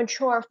fully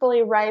mature,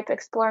 fully ripe,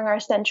 exploring our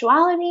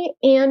sensuality,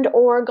 and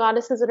or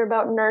goddesses that are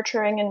about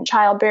nurturing and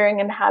childbearing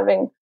and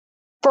having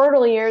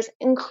fertile years,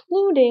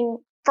 including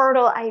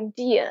fertile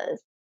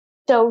ideas.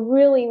 So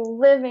really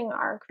living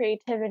our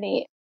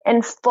creativity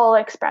in full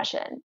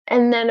expression.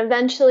 And then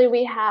eventually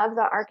we have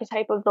the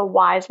archetype of the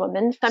wise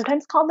woman,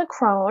 sometimes called the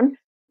crone,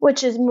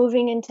 which is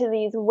moving into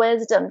these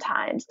wisdom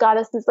times.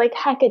 Goddesses like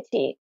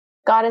Hecate,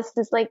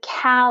 goddesses like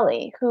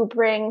Kali, who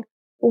bring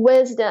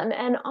wisdom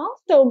and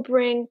also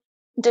bring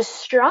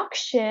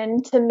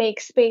destruction to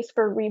make space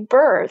for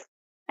rebirth.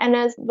 And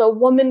as the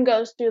woman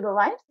goes through the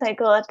life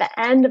cycle, at the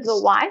end of the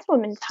wise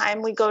woman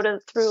time, we go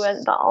through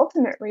the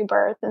ultimate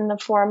rebirth in the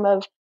form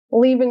of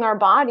leaving our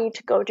body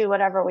to go do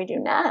whatever we do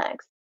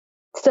next.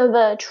 So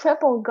the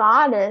triple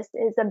goddess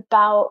is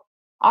about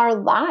our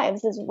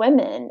lives as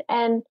women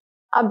and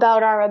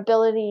about our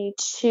ability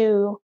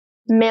to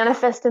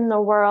manifest in the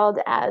world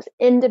as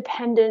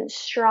independent,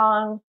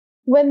 strong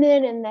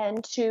women, and then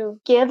to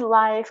give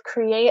life,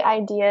 create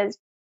ideas,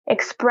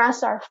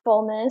 express our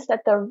fullness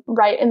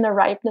in the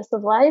ripeness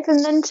of life,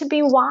 and then to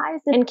be wise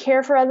and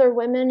care for other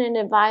women and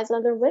advise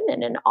other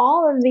women. And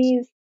all of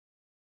these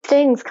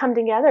things come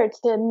together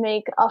to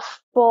make a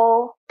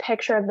full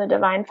picture of the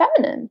divine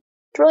feminine.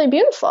 It's really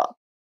beautiful.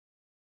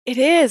 It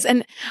is.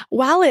 And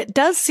while it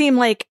does seem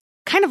like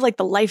kind of like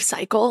the life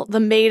cycle,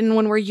 the maiden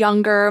when we're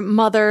younger,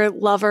 mother,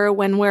 lover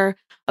when we're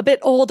a bit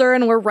older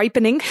and we're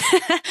ripening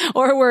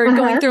or we're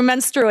going through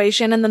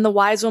menstruation, and then the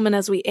wise woman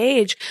as we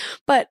age.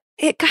 But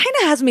it kind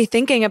of has me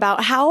thinking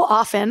about how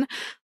often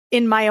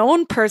in my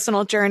own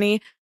personal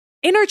journey,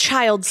 inner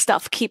child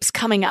stuff keeps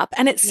coming up.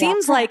 And it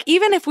seems like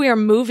even if we are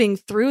moving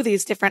through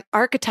these different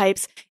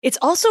archetypes, it's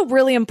also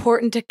really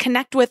important to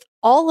connect with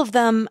all of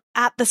them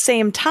at the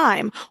same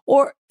time.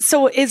 Or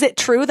so is it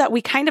true that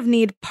we kind of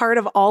need part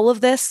of all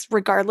of this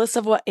regardless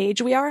of what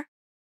age we are?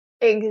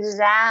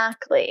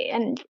 Exactly.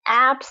 And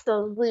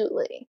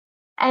absolutely.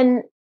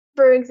 And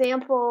for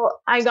example,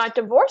 I got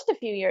divorced a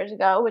few years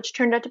ago, which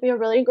turned out to be a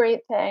really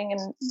great thing.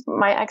 And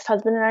my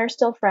ex-husband and I are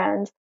still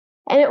friends.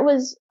 And it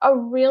was a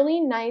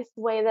really nice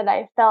way that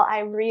I felt I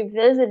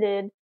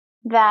revisited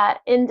that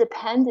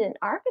independent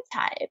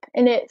archetype,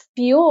 and it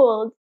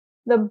fueled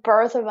the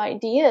birth of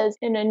ideas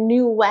in a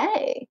new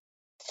way.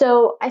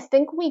 So I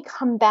think we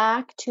come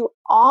back to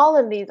all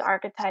of these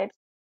archetypes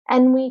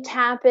and we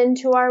tap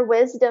into our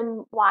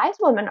wisdom, wise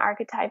woman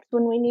archetypes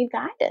when we need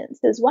guidance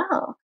as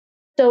well.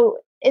 So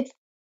it's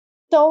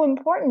so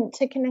important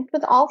to connect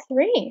with all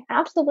three.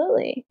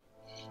 Absolutely.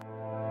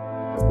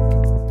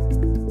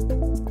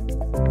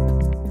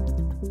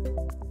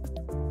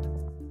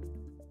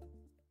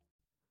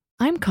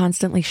 I'm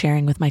constantly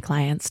sharing with my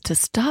clients to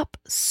stop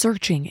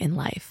searching in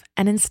life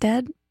and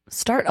instead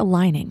start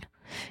aligning.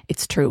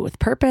 It's true with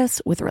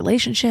purpose, with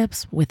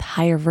relationships, with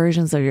higher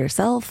versions of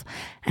yourself,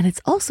 and it's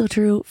also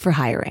true for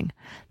hiring.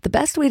 The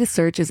best way to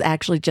search is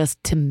actually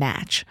just to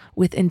match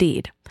with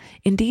Indeed.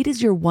 Indeed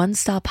is your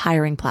one-stop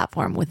hiring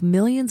platform with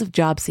millions of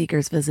job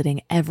seekers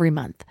visiting every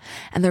month,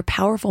 and their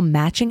powerful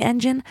matching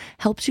engine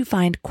helps you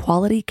find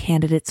quality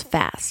candidates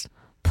fast.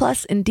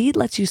 Plus, Indeed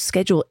lets you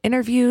schedule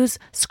interviews,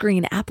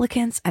 screen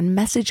applicants, and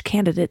message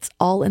candidates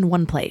all in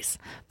one place.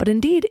 But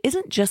Indeed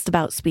isn't just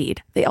about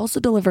speed. They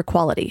also deliver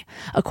quality.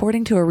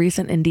 According to a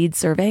recent Indeed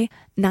survey,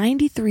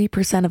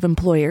 93% of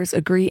employers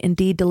agree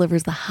Indeed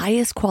delivers the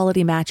highest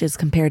quality matches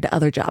compared to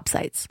other job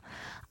sites.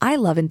 I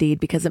love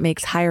Indeed because it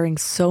makes hiring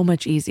so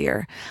much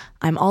easier.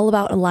 I'm all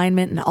about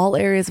alignment in all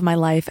areas of my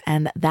life,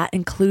 and that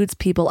includes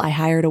people I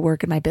hire to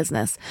work in my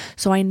business.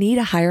 So I need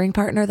a hiring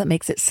partner that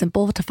makes it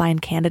simple to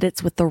find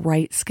candidates with the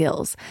right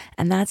skills.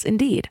 And that's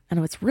Indeed.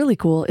 And what's really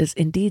cool is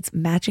Indeed's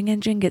matching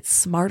engine gets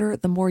smarter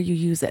the more you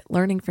use it,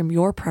 learning from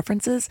your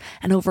preferences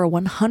and over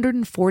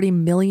 140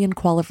 million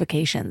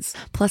qualifications.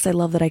 Plus, I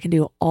love that I can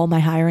do all my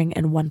hiring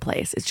in one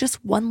place. It's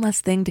just one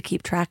less thing to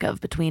keep track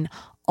of between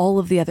all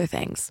of the other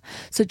things.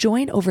 So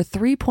join over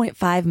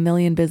 3.5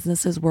 million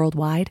businesses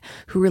worldwide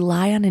who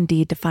rely on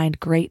Indeed to find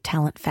great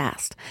talent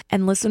fast.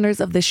 And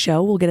listeners of this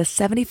show will get a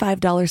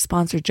 $75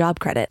 sponsored job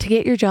credit to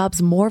get your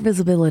jobs more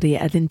visibility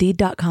at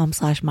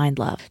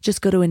Indeed.com/mindlove.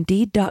 Just go to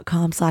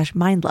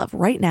Indeed.com/mindlove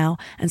right now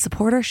and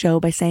support our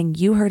show by saying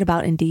you heard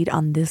about Indeed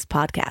on this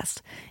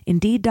podcast.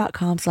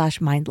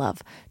 Indeed.com/mindlove.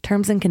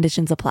 Terms and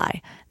conditions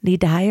apply.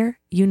 Need to hire?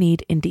 You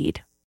need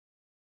Indeed.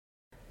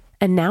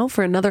 And now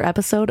for another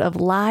episode of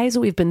Lies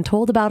We've Been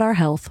Told About Our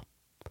Health.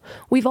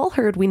 We've all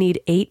heard we need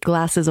 8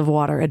 glasses of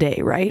water a day,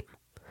 right?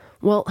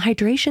 Well,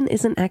 hydration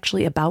isn't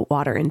actually about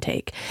water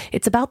intake.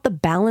 It's about the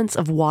balance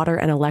of water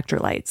and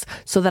electrolytes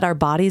so that our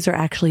bodies are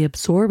actually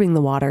absorbing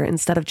the water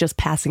instead of just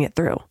passing it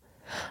through.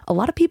 A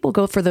lot of people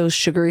go for those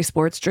sugary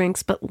sports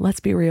drinks, but let's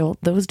be real,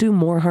 those do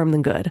more harm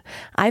than good.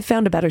 I've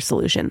found a better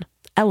solution.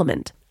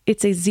 Element.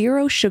 It's a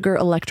zero sugar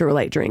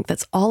electrolyte drink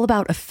that's all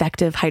about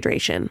effective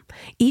hydration.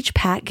 Each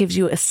pack gives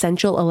you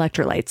essential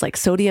electrolytes like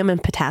sodium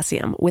and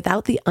potassium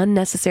without the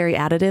unnecessary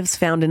additives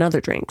found in other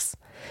drinks.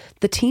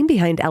 The team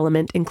behind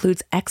Element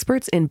includes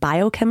experts in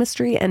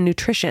biochemistry and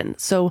nutrition,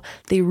 so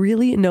they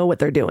really know what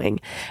they're doing.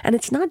 And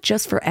it's not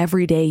just for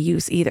everyday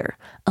use either.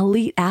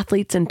 Elite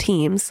athletes and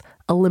teams,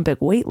 Olympic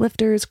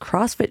weightlifters,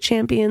 CrossFit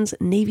champions,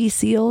 Navy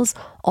SEALs,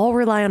 all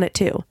rely on it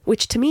too,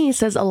 which to me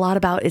says a lot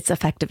about its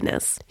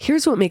effectiveness.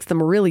 Here's what makes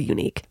them really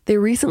unique. They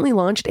recently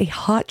launched a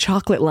hot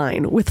chocolate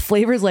line with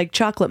flavors like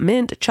chocolate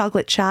mint,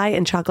 chocolate chai,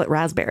 and chocolate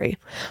raspberry.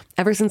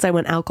 Ever since I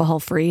went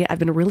alcohol-free, I've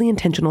been really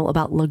intentional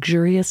about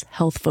luxurious,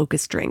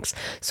 health-focused drinks,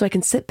 so I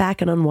can sit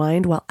back and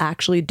unwind while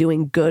actually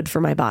doing good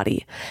for my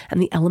body. And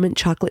the Element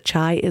chocolate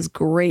chai is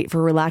great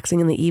for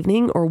relaxing in the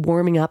evening or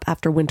warming up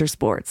after winter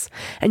sports.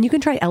 And you can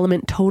try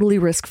Element totally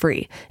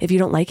risk-free. If you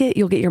don't like it,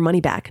 you'll get your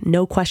money back,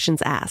 no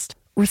questions asked.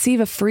 Receive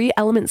a free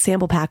Element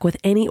sample pack with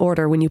any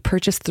order when you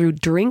purchase through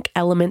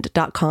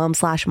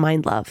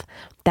drinkelement.com/mindlove.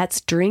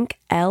 That's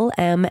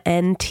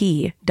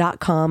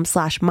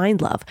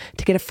drinklmnt.com/mindlove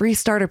to get a free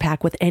starter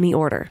pack with any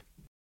order.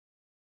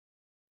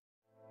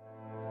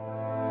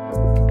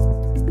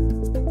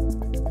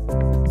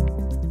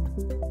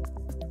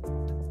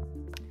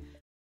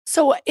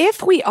 So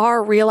if we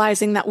are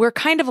realizing that we're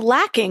kind of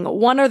lacking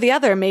one or the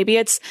other, maybe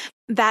it's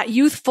that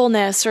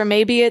youthfulness or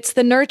maybe it's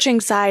the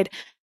nurturing side,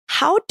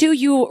 how do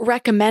you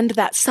recommend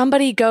that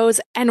somebody goes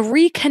and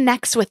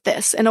reconnects with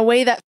this in a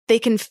way that they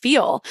can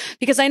feel?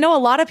 Because I know a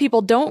lot of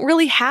people don't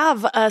really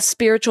have a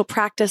spiritual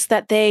practice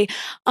that they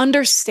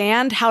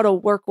understand how to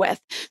work with.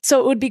 So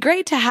it would be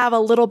great to have a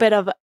little bit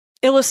of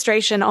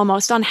illustration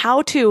almost on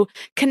how to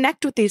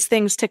connect with these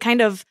things to kind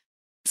of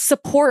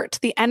support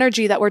the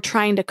energy that we're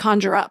trying to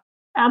conjure up.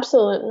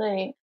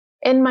 Absolutely.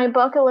 In my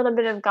book, A Little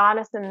Bit of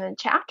Goddess, in the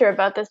chapter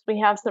about this, we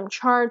have some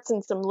charts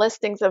and some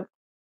listings of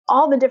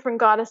all the different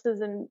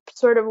goddesses and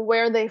sort of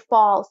where they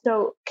fall.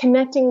 So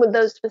connecting with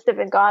those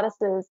specific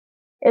goddesses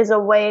is a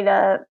way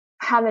to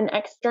have an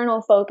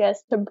external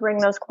focus to bring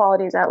those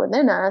qualities out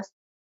within us.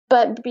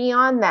 But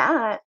beyond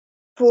that,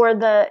 for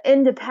the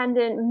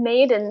independent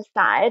maiden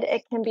side,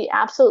 it can be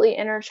absolutely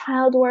inner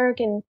child work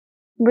and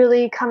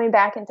really coming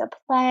back into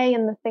play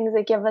and the things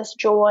that give us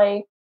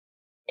joy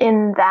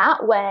in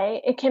that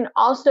way. It can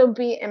also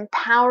be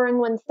empowering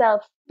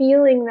oneself,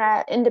 feeling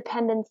that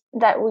independence,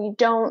 that we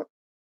don't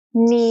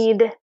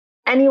need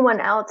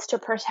anyone else to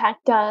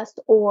protect us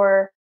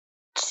or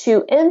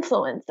to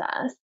influence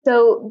us.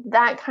 So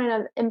that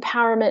kind of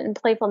empowerment and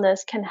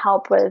playfulness can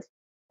help with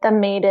the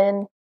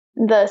maiden,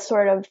 the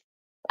sort of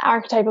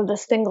archetype of the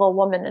single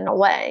woman in a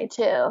way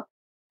too.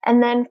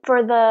 And then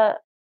for the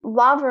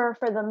lover,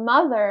 for the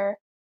mother,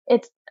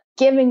 it's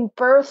giving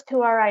birth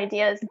to our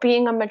ideas,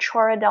 being a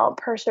mature adult,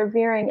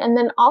 persevering, and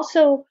then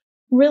also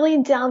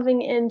really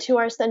delving into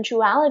our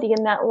sensuality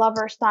and that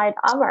lover side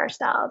of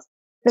ourselves.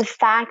 The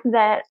fact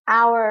that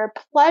our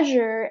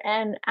pleasure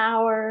and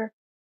our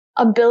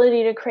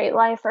ability to create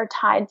life are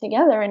tied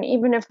together. And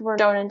even if we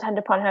don't intend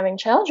upon having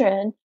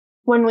children,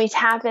 when we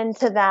tap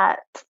into that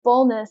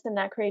fullness and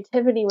that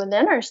creativity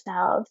within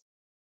ourselves,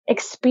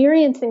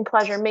 experiencing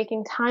pleasure,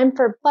 making time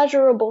for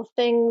pleasurable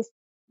things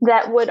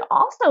that would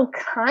also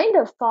kind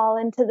of fall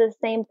into the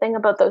same thing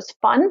about those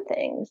fun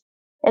things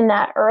in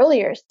that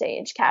earlier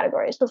stage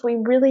category. So if we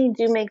really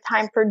do make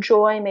time for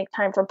joy, make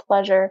time for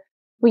pleasure,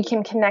 we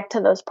can connect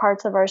to those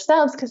parts of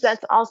ourselves, because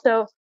that's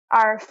also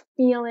our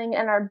feeling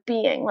and our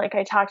being, like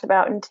I talked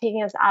about, and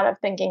taking us out of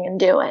thinking and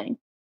doing.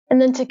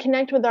 And then to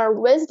connect with our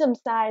wisdom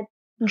side,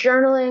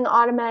 journaling,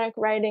 automatic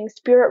writing,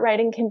 spirit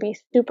writing can be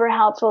super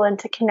helpful, and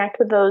to connect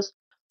with those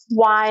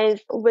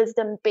wise,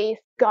 wisdom-based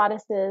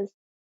goddesses,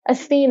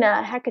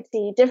 Athena,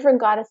 Hecate, different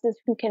goddesses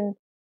who can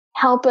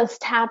help us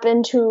tap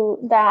into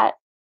that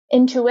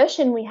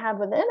intuition we have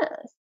within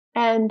us.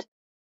 And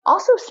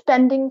also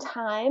spending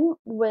time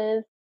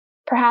with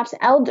perhaps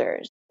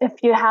elders. If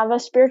you have a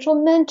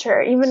spiritual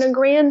mentor, even a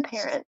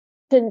grandparent,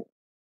 to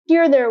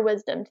hear their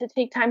wisdom, to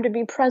take time to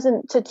be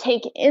present, to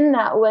take in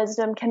that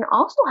wisdom can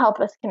also help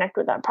us connect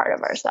with that part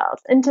of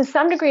ourselves. And to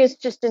some degree, it's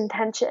just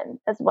intention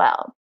as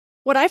well.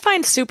 What I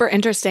find super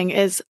interesting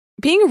is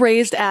being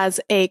raised as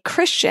a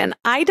Christian,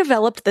 I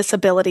developed this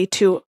ability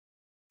to,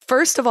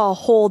 first of all,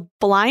 hold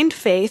blind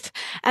faith,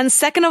 and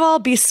second of all,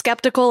 be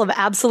skeptical of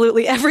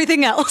absolutely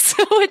everything else,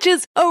 which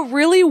is a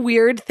really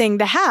weird thing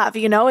to have.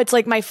 You know, it's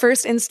like my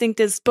first instinct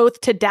is both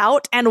to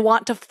doubt and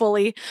want to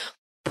fully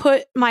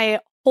put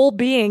my whole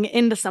being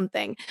into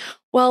something.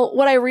 Well,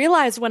 what I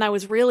realized when I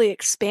was really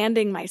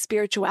expanding my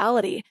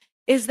spirituality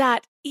is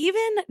that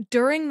even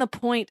during the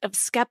point of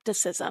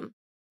skepticism,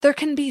 there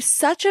can be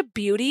such a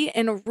beauty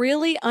in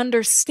really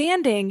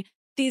understanding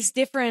these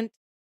different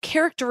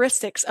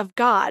characteristics of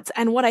gods.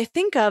 And what I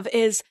think of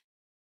is,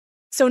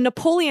 so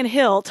Napoleon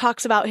Hill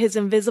talks about his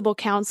invisible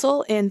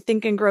counsel in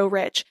Think and Grow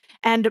Rich,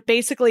 and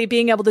basically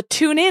being able to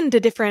tune in to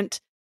different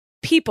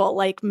people.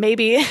 Like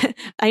maybe,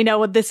 I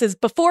know this is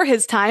before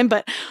his time,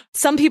 but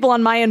some people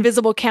on my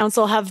invisible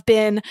counsel have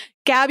been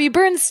Gabby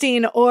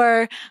Bernstein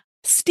or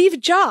Steve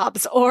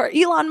Jobs or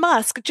Elon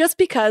Musk, just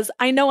because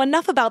I know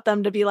enough about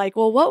them to be like,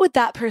 well, what would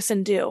that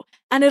person do?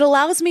 And it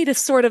allows me to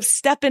sort of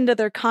step into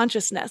their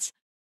consciousness.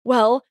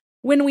 Well,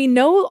 when we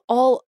know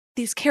all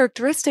these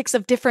characteristics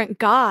of different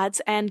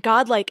gods and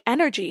godlike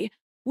energy,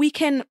 we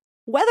can,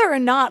 whether or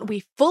not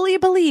we fully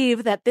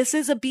believe that this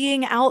is a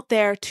being out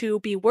there to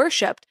be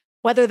worshipped,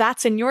 whether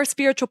that's in your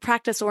spiritual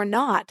practice or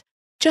not,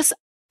 just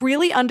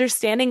really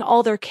understanding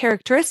all their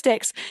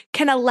characteristics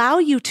can allow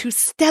you to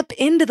step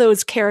into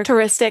those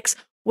characteristics,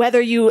 whether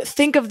you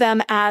think of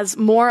them as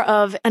more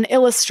of an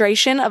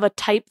illustration of a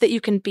type that you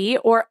can be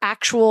or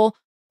actual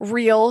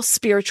real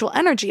spiritual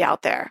energy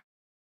out there.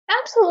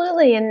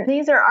 Absolutely. And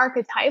these are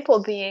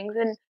archetypal beings.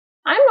 And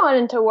I'm not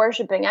into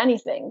worshiping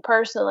anything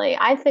personally.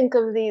 I think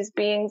of these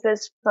beings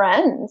as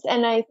friends.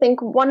 And I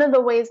think one of the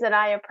ways that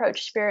I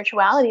approach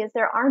spirituality is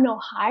there are no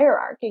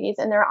hierarchies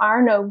and there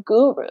are no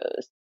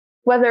gurus.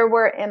 Whether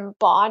we're in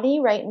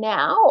body right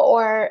now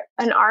or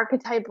an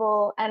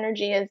archetypal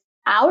energy is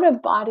out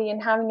of body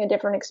and having a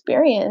different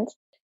experience,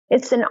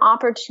 it's an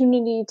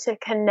opportunity to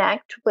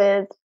connect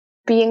with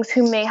beings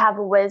who may have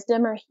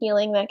wisdom or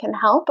healing that can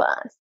help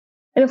us.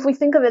 And if we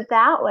think of it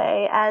that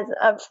way as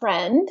a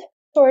friend,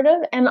 sort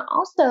of, and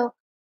also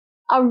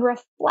a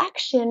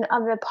reflection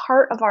of a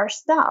part of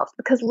ourselves,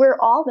 because we're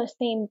all the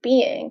same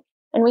being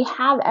and we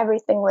have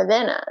everything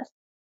within us.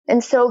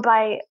 And so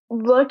by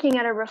looking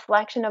at a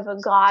reflection of a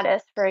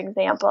goddess, for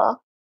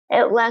example,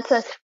 it lets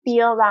us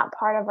feel that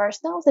part of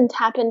ourselves and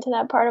tap into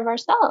that part of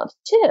ourselves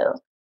too.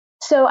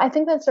 So I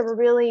think that's a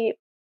really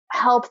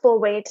helpful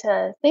way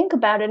to think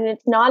about it. And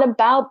it's not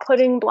about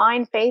putting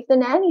blind faith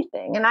in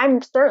anything. And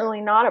I'm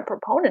certainly not a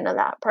proponent of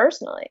that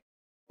personally.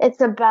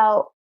 It's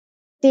about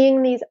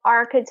seeing these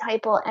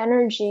archetypal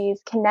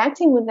energies,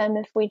 connecting with them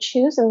if we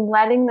choose, and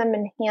letting them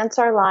enhance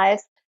our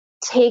lives,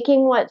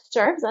 taking what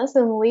serves us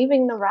and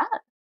leaving the rest.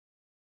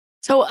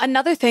 So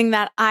another thing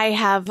that I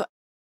have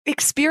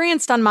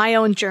experienced on my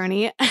own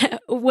journey,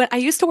 when I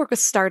used to work with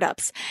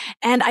startups,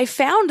 and I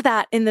found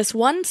that in this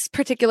one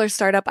particular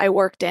startup I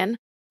worked in,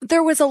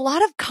 there was a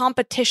lot of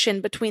competition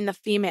between the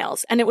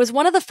females. And it was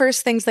one of the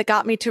first things that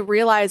got me to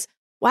realize,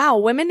 wow,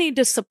 women need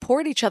to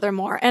support each other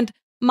more. And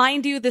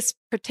mind you, this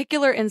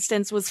particular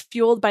instance was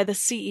fueled by the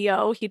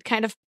CEO. He'd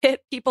kind of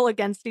pit people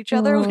against each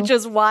other, which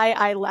is why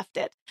I left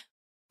it.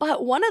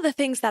 But one of the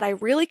things that I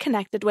really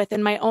connected with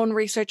in my own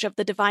research of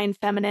the divine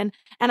feminine,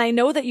 and I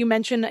know that you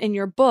mentioned in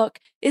your book,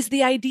 is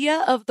the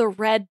idea of the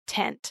red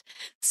tent.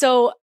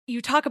 So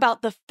you talk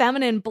about the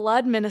feminine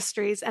blood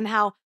ministries and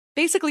how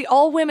basically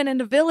all women in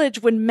the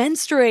village would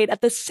menstruate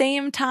at the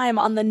same time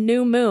on the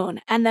new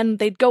moon. And then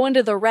they'd go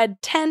into the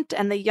red tent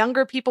and the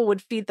younger people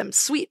would feed them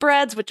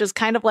sweetbreads, which is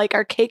kind of like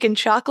our cake and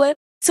chocolate.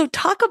 So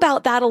talk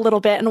about that a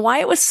little bit and why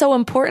it was so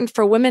important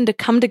for women to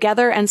come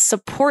together and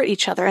support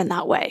each other in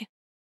that way.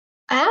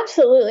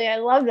 Absolutely. I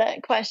love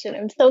that question.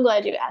 I'm so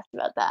glad you asked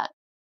about that.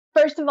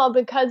 First of all,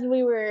 because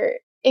we were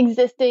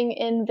existing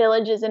in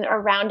villages and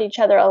around each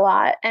other a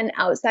lot and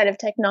outside of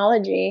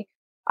technology,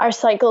 our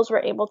cycles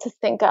were able to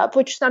sync up,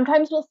 which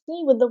sometimes we'll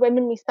see with the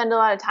women we spend a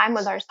lot of time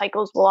with, our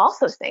cycles will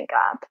also sync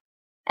up.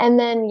 And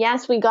then,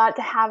 yes, we got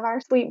to have our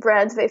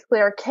sweetbreads, basically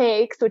our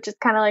cakes, which is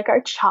kind of like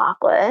our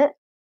chocolate.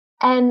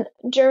 And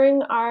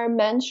during our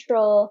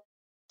menstrual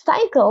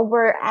cycle,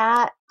 we're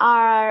at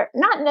our,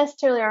 not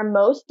necessarily our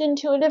most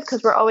intuitive,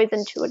 because we're always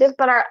intuitive,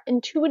 but our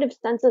intuitive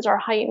senses are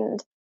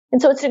heightened.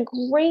 And so it's a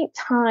great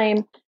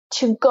time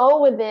to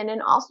go within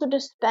and also to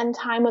spend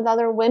time with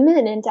other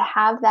women and to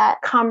have that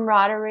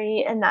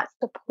camaraderie and that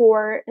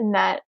support and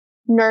that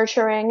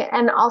nurturing,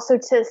 and also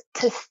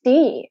to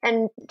see.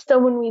 And so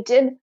when we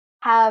did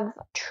have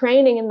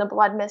training in the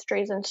blood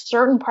mysteries in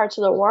certain parts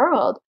of the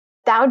world,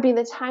 that would be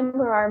the time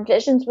where our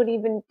visions would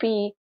even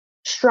be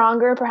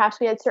stronger. Perhaps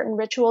we had certain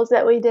rituals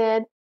that we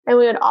did, and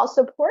we would all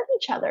support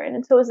each other.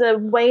 And so it was a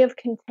way of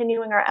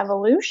continuing our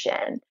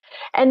evolution.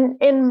 And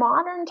in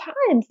modern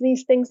times,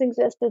 these things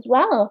exist as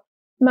well.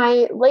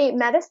 My late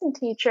medicine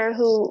teacher,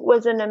 who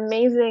was an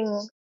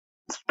amazing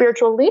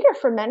spiritual leader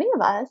for many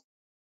of us,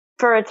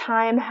 for a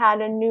time had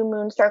a new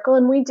moon circle,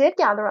 and we did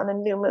gather on the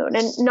new moon.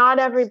 And not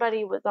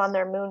everybody was on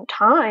their moon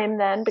time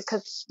then,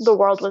 because the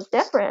world was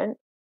different.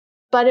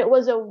 But it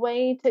was a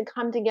way to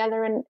come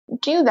together and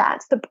do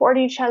that, support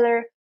each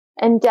other,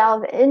 and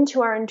delve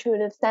into our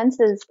intuitive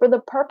senses for the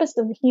purpose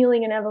of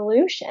healing and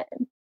evolution.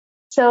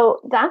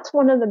 So that's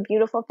one of the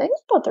beautiful things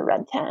about the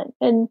red tent.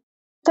 And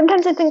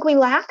sometimes I think we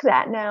lack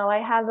that now. I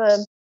have a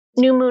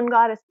new moon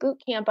goddess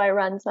boot camp I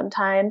run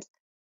sometimes,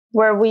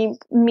 where we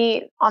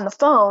meet on the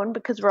phone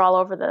because we're all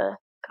over the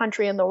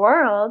country and the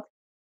world,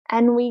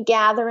 and we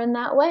gather in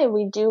that way.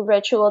 We do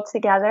ritual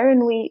together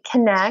and we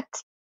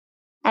connect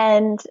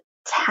and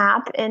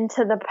tap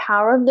into the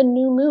power of the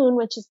new moon,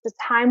 which is the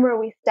time where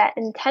we set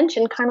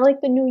intention, kind of like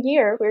the new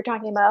year we were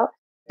talking about.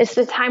 It's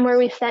the time where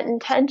we set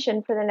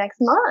intention for the next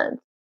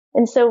month.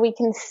 And so we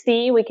can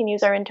see, we can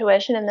use our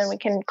intuition, and then we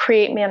can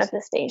create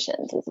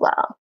manifestations as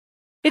well.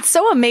 It's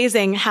so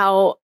amazing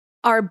how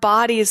our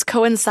bodies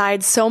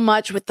coincide so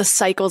much with the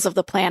cycles of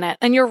the planet.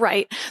 And you're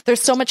right.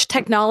 There's so much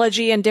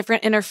technology and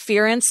different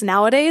interference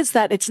nowadays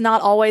that it's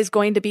not always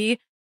going to be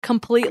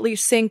completely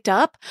synced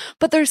up,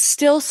 but there's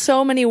still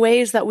so many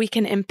ways that we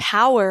can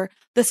empower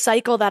the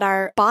cycle that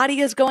our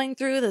body is going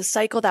through, the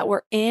cycle that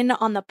we're in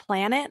on the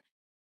planet.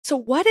 So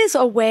what is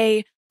a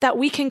way that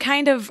we can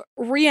kind of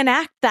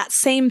reenact that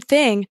same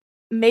thing?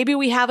 Maybe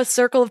we have a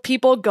circle of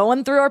people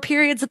going through our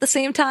periods at the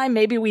same time.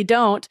 Maybe we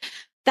don't.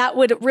 That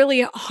would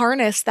really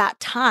harness that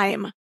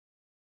time.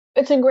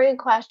 It's a great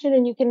question.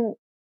 And you can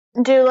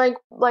do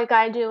like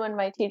I do and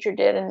my teacher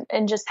did,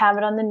 and just have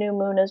it on the new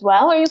moon as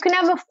well. Or you can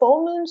have a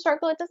full moon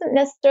circle. It doesn't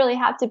necessarily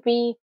have to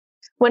be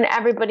when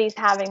everybody's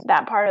having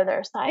that part of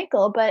their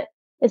cycle, but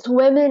it's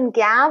women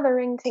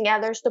gathering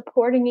together,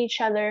 supporting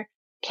each other,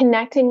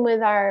 connecting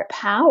with our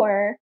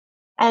power,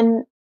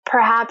 and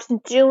perhaps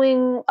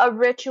doing a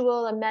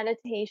ritual, a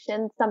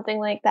meditation, something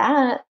like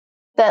that,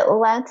 that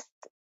lets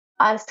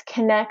us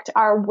connect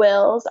our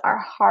wills, our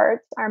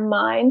hearts, our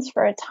minds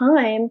for a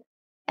time,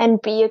 and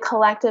be a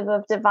collective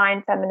of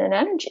divine feminine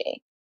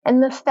energy.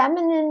 And the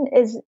feminine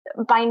is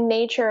by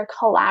nature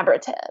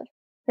collaborative.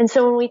 And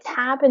so when we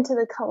tap into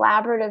the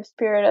collaborative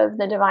spirit of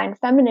the divine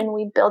feminine,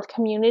 we build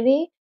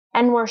community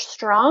and we're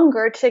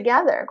stronger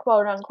together,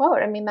 quote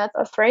unquote. I mean, that's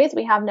a phrase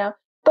we have now,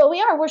 but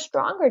we're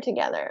stronger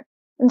together.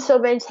 And so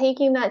by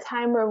taking that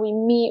time where we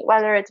meet,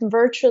 whether it's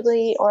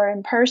virtually or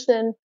in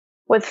person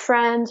with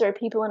friends or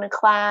people in a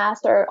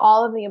class or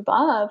all of the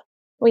above,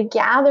 we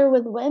gather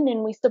with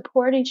women, we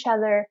support each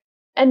other.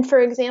 And for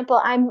example,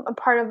 I'm a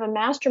part of a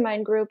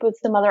mastermind group with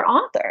some other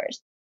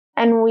authors.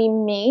 And we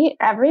meet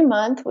every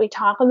month, we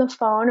talk on the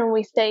phone and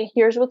we say,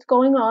 here's what's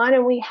going on,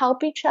 and we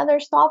help each other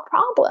solve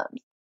problems.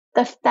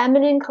 The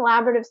feminine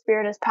collaborative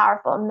spirit is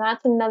powerful. And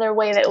that's another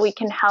way that we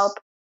can help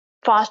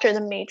foster the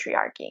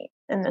matriarchy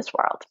in this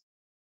world.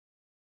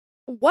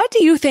 What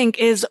do you think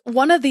is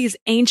one of these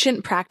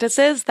ancient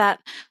practices that,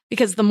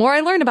 because the more I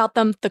learn about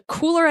them, the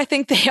cooler I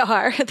think they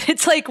are.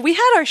 It's like we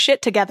had our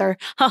shit together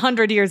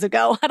 100 years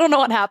ago. I don't know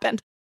what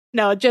happened.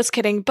 No, just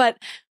kidding. But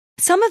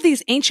some of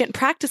these ancient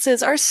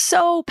practices are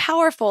so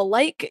powerful,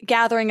 like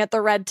gathering at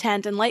the red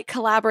tent and like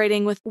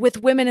collaborating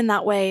with women in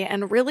that way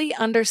and really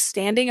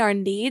understanding our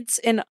needs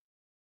in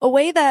a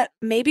way that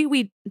maybe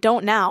we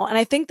don't now. And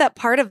I think that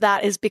part of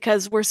that is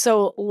because we're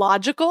so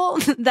logical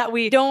that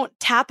we don't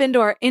tap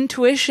into our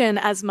intuition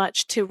as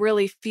much to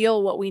really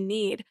feel what we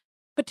need.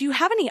 But do you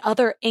have any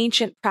other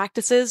ancient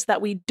practices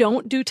that we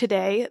don't do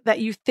today that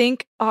you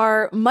think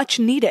are much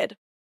needed?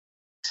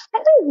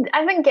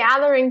 I think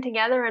gathering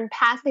together and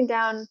passing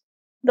down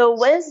the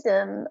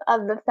wisdom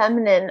of the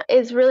feminine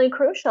is really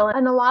crucial.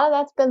 And a lot of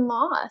that's been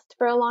lost.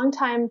 For a long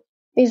time,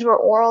 these were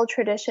oral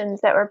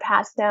traditions that were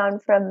passed down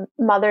from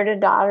mother to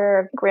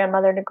daughter,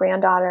 grandmother to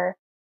granddaughter.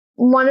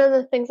 One of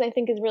the things I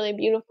think is really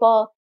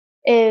beautiful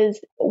is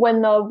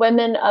when the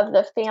women of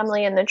the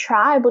family and the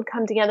tribe would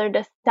come together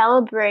to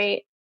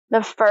celebrate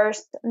the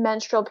first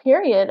menstrual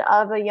period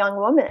of a young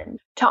woman,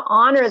 to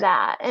honor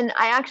that. And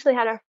I actually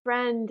had a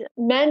friend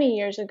many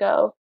years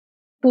ago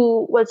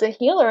who was a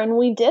healer, and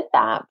we did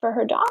that for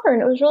her daughter,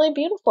 and it was really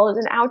beautiful. It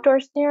was an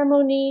outdoor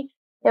ceremony.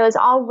 It was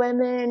all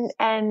women,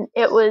 and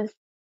it was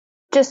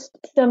just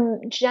some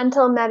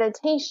gentle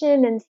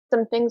meditation and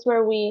some things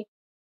where we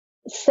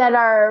set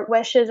our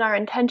wishes, our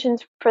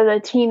intentions for the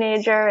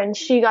teenager, and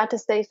she got to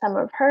say some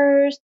of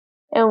hers,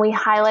 and we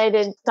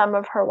highlighted some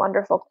of her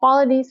wonderful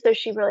qualities, so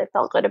she really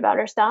felt good about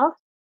herself.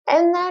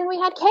 And then we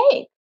had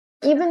cake,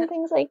 even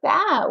things like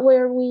that,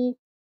 where we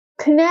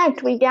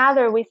connect, we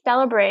gather, we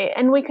celebrate,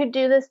 and we could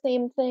do the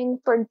same thing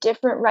for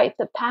different rites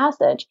of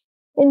passage.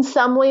 In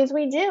some ways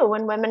we do.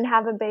 When women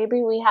have a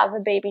baby, we have a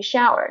baby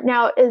shower.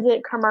 Now, is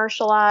it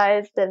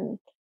commercialized and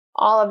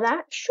all of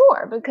that?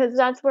 Sure, because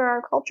that's where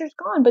our culture's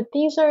gone. But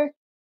these are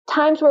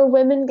times where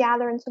women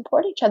gather and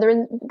support each other.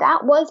 And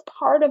that was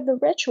part of the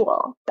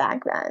ritual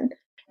back then.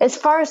 As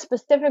far as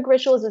specific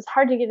rituals, it's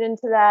hard to get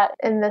into that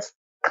in this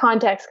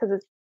context because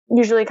it's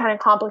usually kind of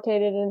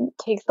complicated and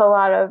takes a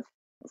lot of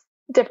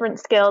different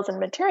skills and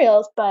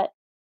materials. But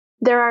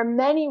there are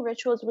many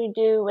rituals we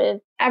do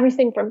with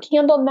everything from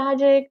candle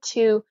magic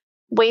to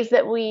ways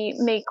that we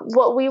make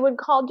what we would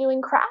call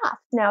doing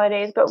crafts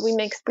nowadays, but we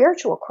make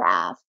spiritual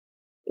crafts.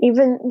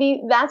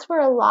 That's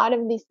where a lot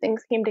of these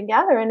things came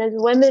together. And as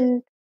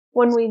women,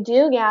 when we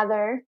do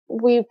gather,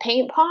 we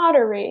paint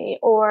pottery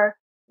or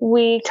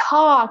we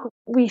talk,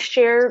 we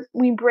share,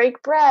 we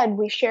break bread,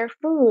 we share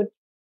food.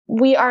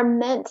 We are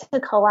meant to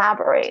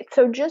collaborate.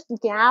 So just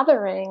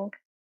gathering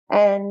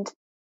and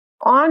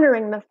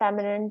honoring the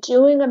feminine,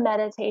 doing a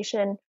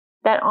meditation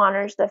that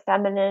honors the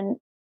feminine,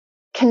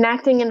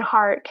 connecting in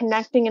heart,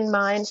 connecting in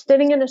mind,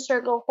 sitting in a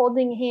circle,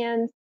 holding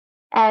hands,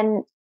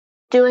 and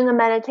doing a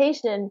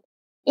meditation,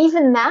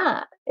 even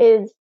that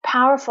is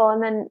powerful.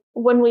 And then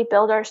when we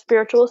build our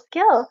spiritual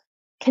skill,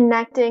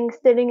 connecting,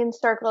 sitting in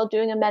circle,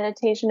 doing a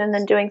meditation, and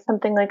then doing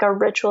something like a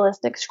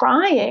ritualistic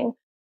scrying,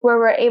 where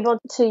we're able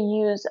to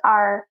use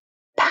our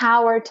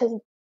power to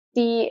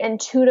see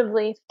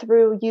intuitively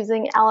through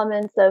using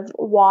elements of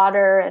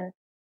water and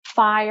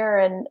fire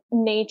and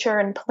nature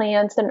and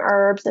plants and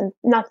herbs, and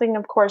nothing,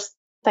 of course,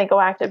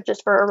 psychoactive,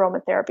 just for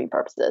aromatherapy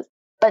purposes,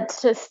 but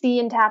to see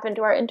and tap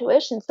into our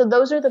intuition. So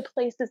those are the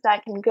places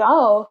that can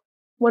go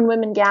when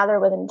women gather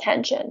with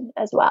intention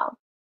as well.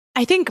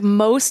 I think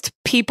most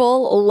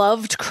people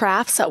loved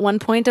crafts at one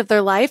point of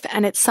their life,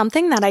 and it's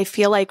something that I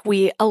feel like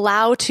we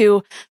allow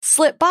to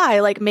slip by.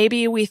 Like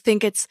maybe we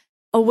think it's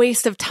a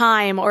waste of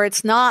time or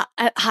it's not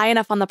high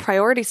enough on the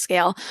priority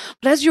scale.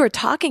 But as you were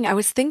talking, I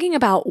was thinking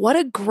about what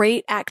a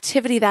great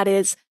activity that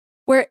is,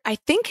 where I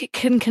think it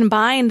can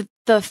combine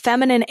the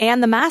feminine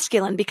and the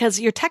masculine, because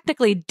you're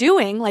technically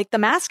doing like the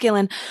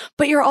masculine,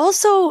 but you're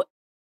also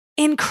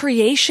in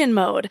creation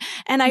mode.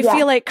 And I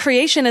feel like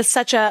creation is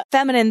such a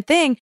feminine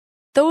thing.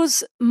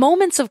 Those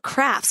moments of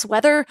crafts,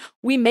 whether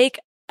we make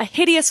a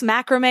hideous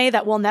macrame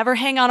that will never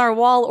hang on our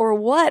wall or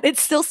what,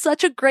 it's still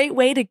such a great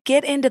way to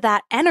get into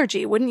that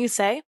energy, wouldn't you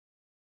say?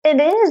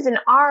 It is. In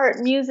art,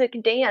 music,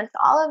 dance,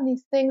 all of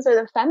these things are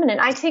the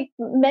feminine. I take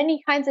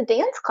many kinds of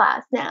dance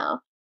class now,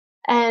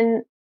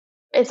 and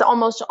it's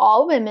almost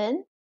all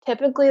women.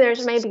 Typically,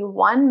 there's maybe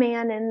one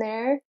man in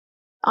there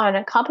on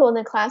a couple in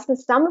the class, but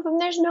some of them,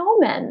 there's no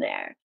men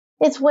there.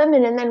 It's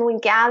women, and then we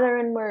gather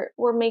and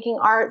we're making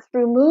art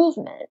through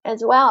movement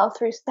as well,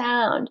 through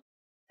sound.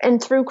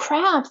 And through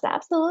crafts,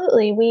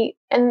 absolutely.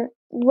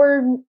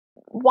 We're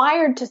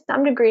wired to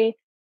some degree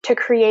to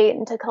create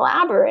and to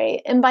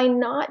collaborate. And by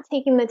not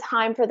taking the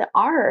time for the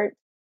art,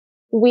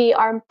 we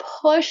are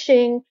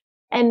pushing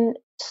and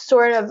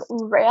sort of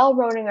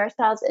railroading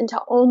ourselves into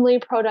only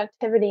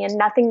productivity and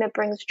nothing that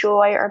brings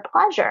joy or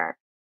pleasure,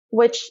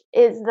 which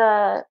is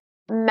the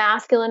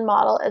masculine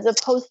model, as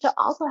opposed to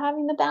also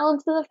having the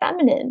balance of the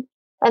feminine.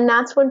 And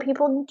that's when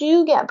people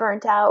do get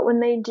burnt out, when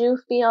they do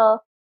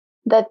feel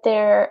that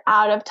they're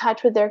out of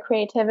touch with their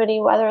creativity,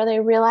 whether they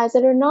realize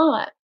it or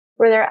not,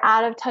 where they're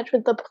out of touch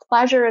with the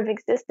pleasure of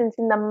existence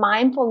and the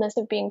mindfulness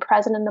of being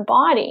present in the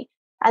body.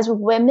 As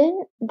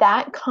women,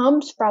 that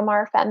comes from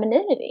our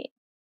femininity.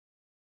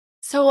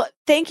 So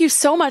thank you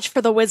so much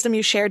for the wisdom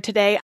you shared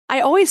today.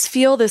 I always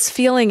feel this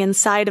feeling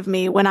inside of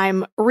me when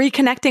I'm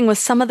reconnecting with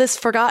some of this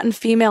forgotten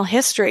female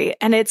history.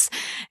 And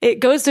it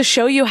goes to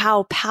show you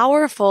how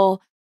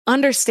powerful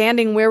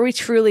understanding where we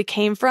truly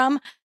came from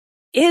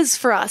is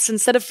for us,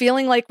 instead of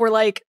feeling like we're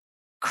like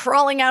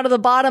crawling out of the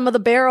bottom of the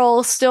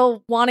barrel,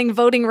 still wanting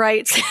voting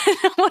rights,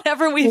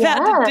 whatever we've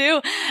had to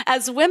do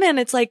as women.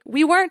 It's like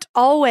we weren't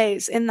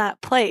always in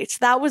that place.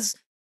 That was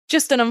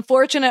just an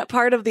unfortunate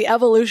part of the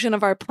evolution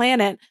of our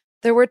planet.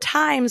 There were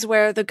times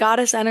where the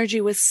goddess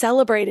energy was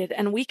celebrated,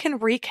 and we can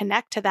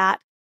reconnect to that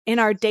in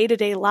our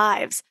day-to-day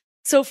lives.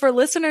 So for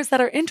listeners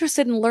that are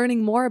interested in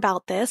learning more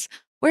about this,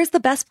 where's the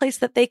best place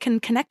that they can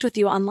connect with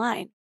you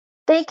online?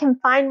 They can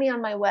find me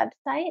on my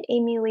website,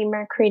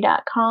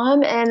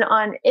 amyleemercury.com, and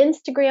on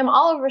Instagram,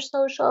 all over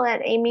social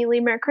at Amy Lee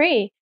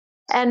Mercury.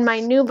 And my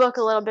new book,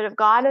 A Little Bit of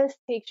Goddess,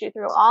 takes you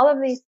through all of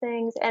these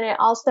things. And it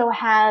also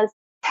has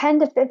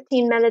 10 to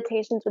 15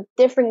 meditations with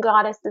different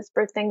goddesses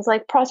for things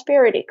like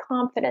prosperity,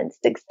 confidence,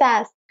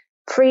 success,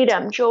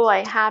 freedom,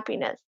 joy,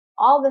 happiness.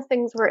 All the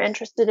things we're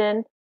interested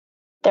in,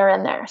 they're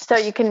in there. So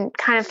you can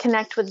kind of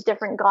connect with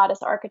different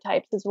goddess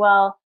archetypes as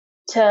well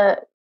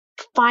to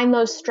find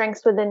those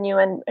strengths within you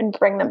and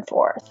bring them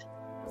forth.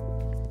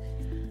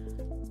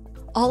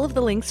 All of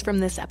the links from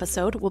this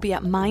episode will be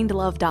at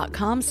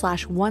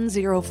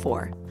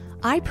mindlove.com/104.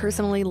 I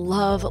personally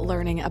love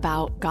learning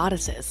about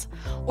goddesses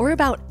or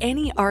about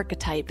any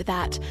archetype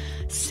that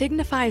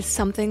signifies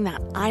something that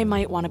I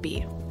might want to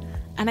be.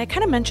 And I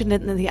kind of mentioned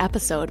it in the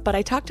episode, but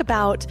I talked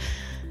about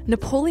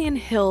Napoleon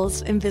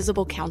Hill's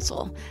Invisible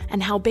Council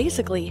and how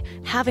basically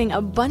having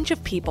a bunch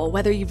of people,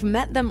 whether you've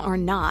met them or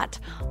not,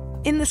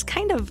 in this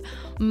kind of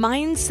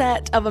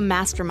mindset of a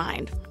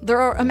mastermind.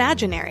 They're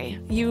imaginary.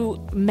 You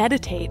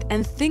meditate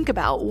and think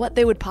about what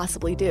they would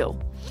possibly do.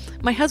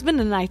 My husband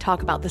and I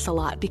talk about this a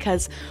lot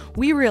because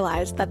we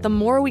realize that the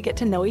more we get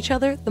to know each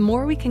other, the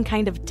more we can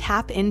kind of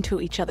tap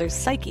into each other's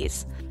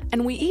psyches.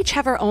 And we each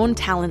have our own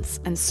talents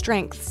and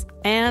strengths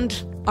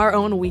and our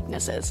own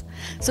weaknesses.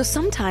 So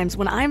sometimes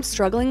when I'm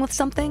struggling with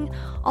something,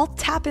 I'll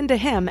tap into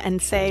him and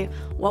say,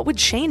 what would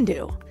Shane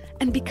do?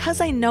 And because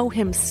I know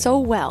him so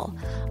well,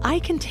 I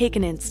can take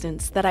an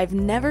instance that I've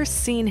never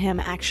seen him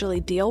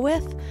actually deal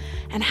with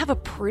and have a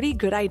pretty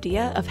good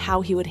idea of how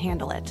he would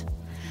handle it.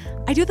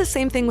 I do the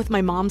same thing with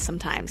my mom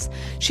sometimes.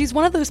 She's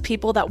one of those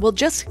people that will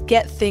just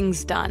get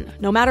things done,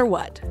 no matter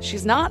what.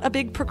 She's not a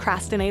big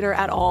procrastinator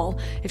at all.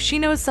 If she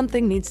knows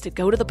something needs to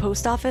go to the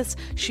post office,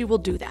 she will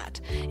do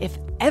that. If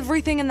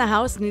everything in the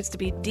house needs to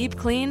be deep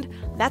cleaned,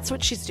 that's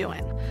what she's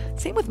doing.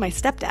 Same with my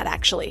stepdad,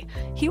 actually.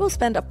 He will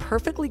spend a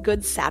perfectly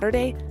good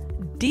Saturday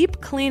deep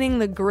cleaning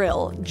the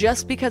grill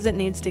just because it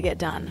needs to get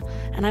done.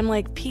 And I'm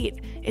like,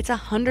 Pete, it's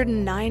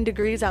 109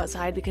 degrees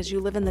outside because you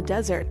live in the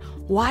desert.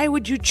 Why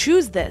would you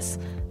choose this?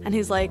 And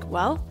he's like,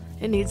 well,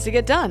 it needs to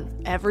get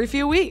done every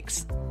few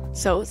weeks.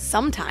 So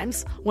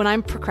sometimes when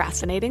I'm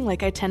procrastinating,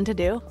 like I tend to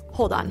do,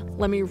 hold on,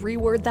 let me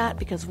reword that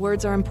because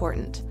words are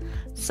important.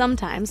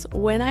 Sometimes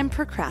when I'm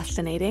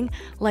procrastinating,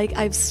 like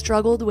I've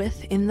struggled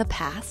with in the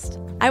past,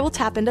 I will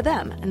tap into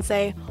them and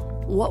say,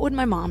 what would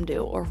my mom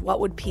do? Or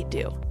what would Pete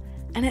do?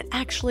 And it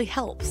actually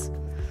helps.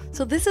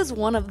 So this is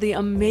one of the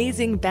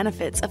amazing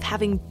benefits of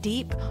having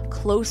deep,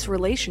 close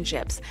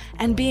relationships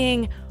and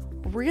being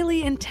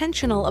really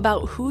intentional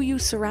about who you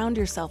surround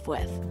yourself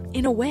with.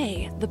 In a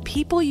way, the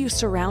people you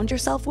surround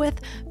yourself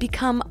with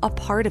become a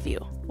part of you,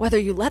 whether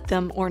you let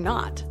them or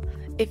not.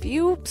 If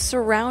you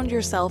surround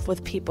yourself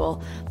with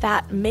people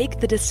that make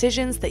the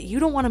decisions that you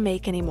don't want to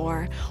make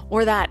anymore,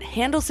 or that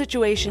handle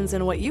situations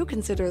in what you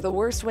consider the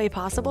worst way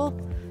possible,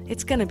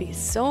 it's going to be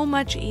so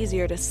much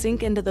easier to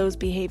sink into those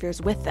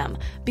behaviors with them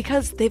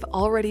because they've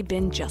already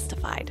been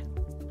justified.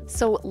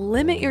 So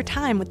limit your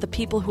time with the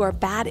people who are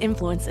bad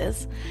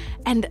influences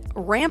and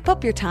ramp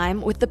up your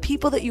time with the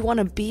people that you want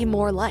to be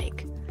more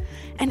like.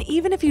 And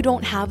even if you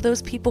don't have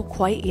those people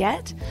quite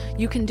yet,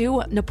 you can do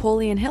what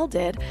Napoleon Hill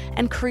did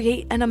and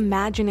create an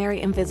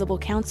imaginary invisible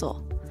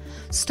council.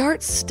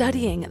 Start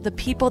studying the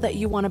people that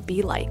you want to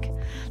be like.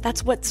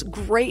 That's what's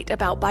great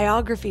about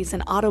biographies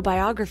and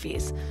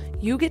autobiographies.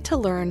 You get to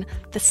learn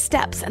the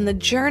steps and the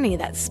journey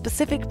that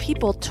specific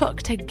people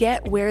took to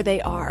get where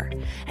they are,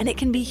 and it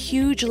can be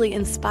hugely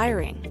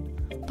inspiring.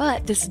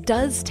 But this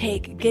does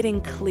take getting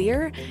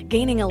clear,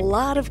 gaining a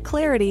lot of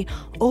clarity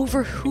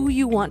over who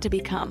you want to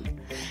become.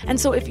 And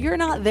so if you're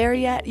not there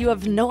yet, you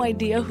have no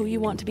idea who you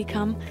want to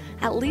become,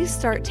 at least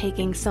start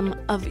taking some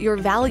of your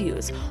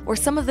values or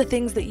some of the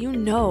things that you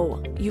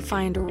know you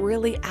find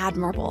really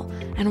admirable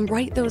and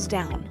write those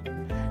down.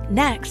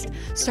 Next,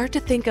 start to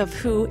think of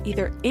who,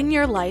 either in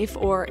your life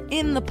or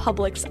in the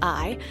public's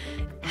eye,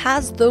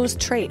 has those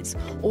traits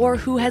or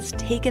who has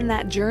taken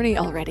that journey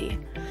already.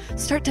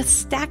 Start to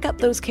stack up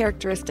those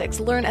characteristics,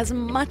 learn as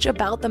much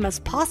about them as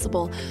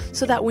possible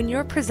so that when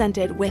you're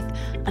presented with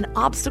an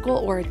obstacle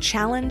or a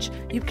challenge,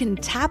 you can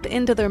tap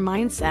into their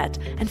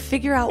mindset and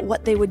figure out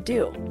what they would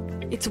do.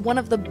 It's one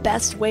of the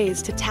best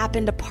ways to tap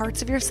into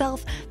parts of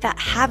yourself that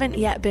haven't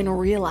yet been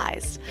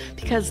realized.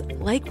 Because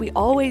like we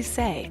always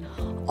say,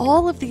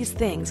 all of these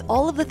things,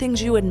 all of the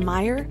things you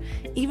admire,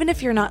 even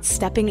if you're not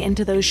stepping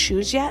into those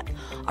shoes yet,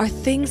 are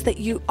things that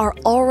you are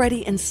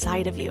already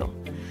inside of you.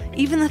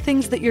 Even the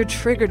things that you're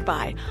triggered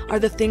by are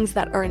the things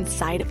that are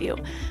inside of you,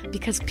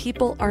 because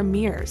people are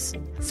mirrors.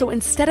 So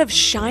instead of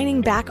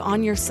shining back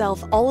on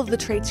yourself all of the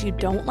traits you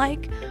don't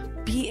like,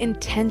 be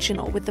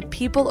intentional with the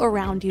people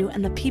around you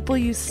and the people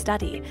you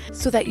study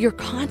so that you're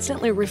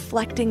constantly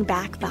reflecting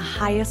back the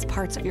highest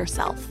parts of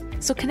yourself.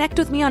 So connect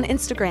with me on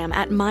Instagram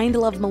at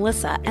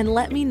MindLoveMelissa and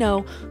let me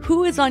know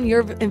who is on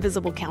your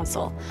Invisible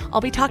Council.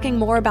 I'll be talking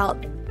more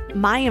about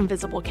my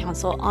Invisible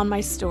Council on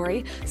my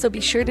story, so be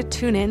sure to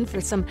tune in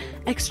for some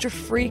extra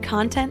free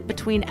content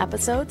between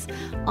episodes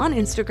on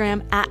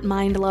Instagram at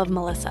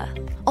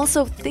MindLoveMelissa.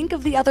 Also, think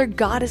of the other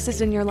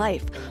goddesses in your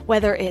life,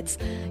 whether it's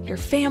your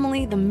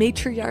family, the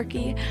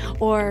matriarchy,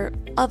 or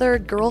other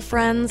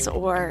girlfriends,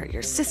 or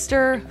your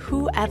sister,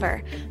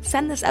 whoever.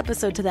 Send this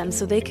episode to them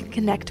so they can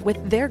connect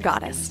with their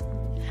goddess.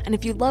 And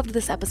if you loved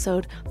this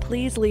episode,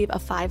 please leave a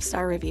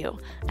 5-star review,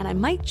 and I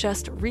might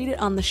just read it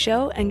on the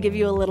show and give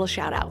you a little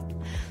shout out.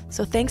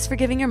 So thanks for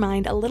giving your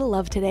mind a little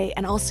love today,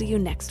 and I'll see you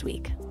next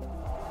week.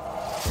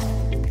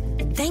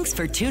 Thanks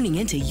for tuning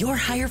into Your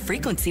Higher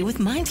Frequency with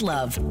Mind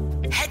Love.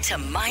 Head to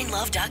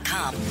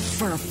mindlove.com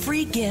for a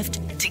free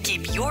gift to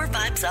keep your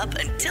vibes up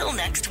until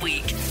next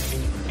week.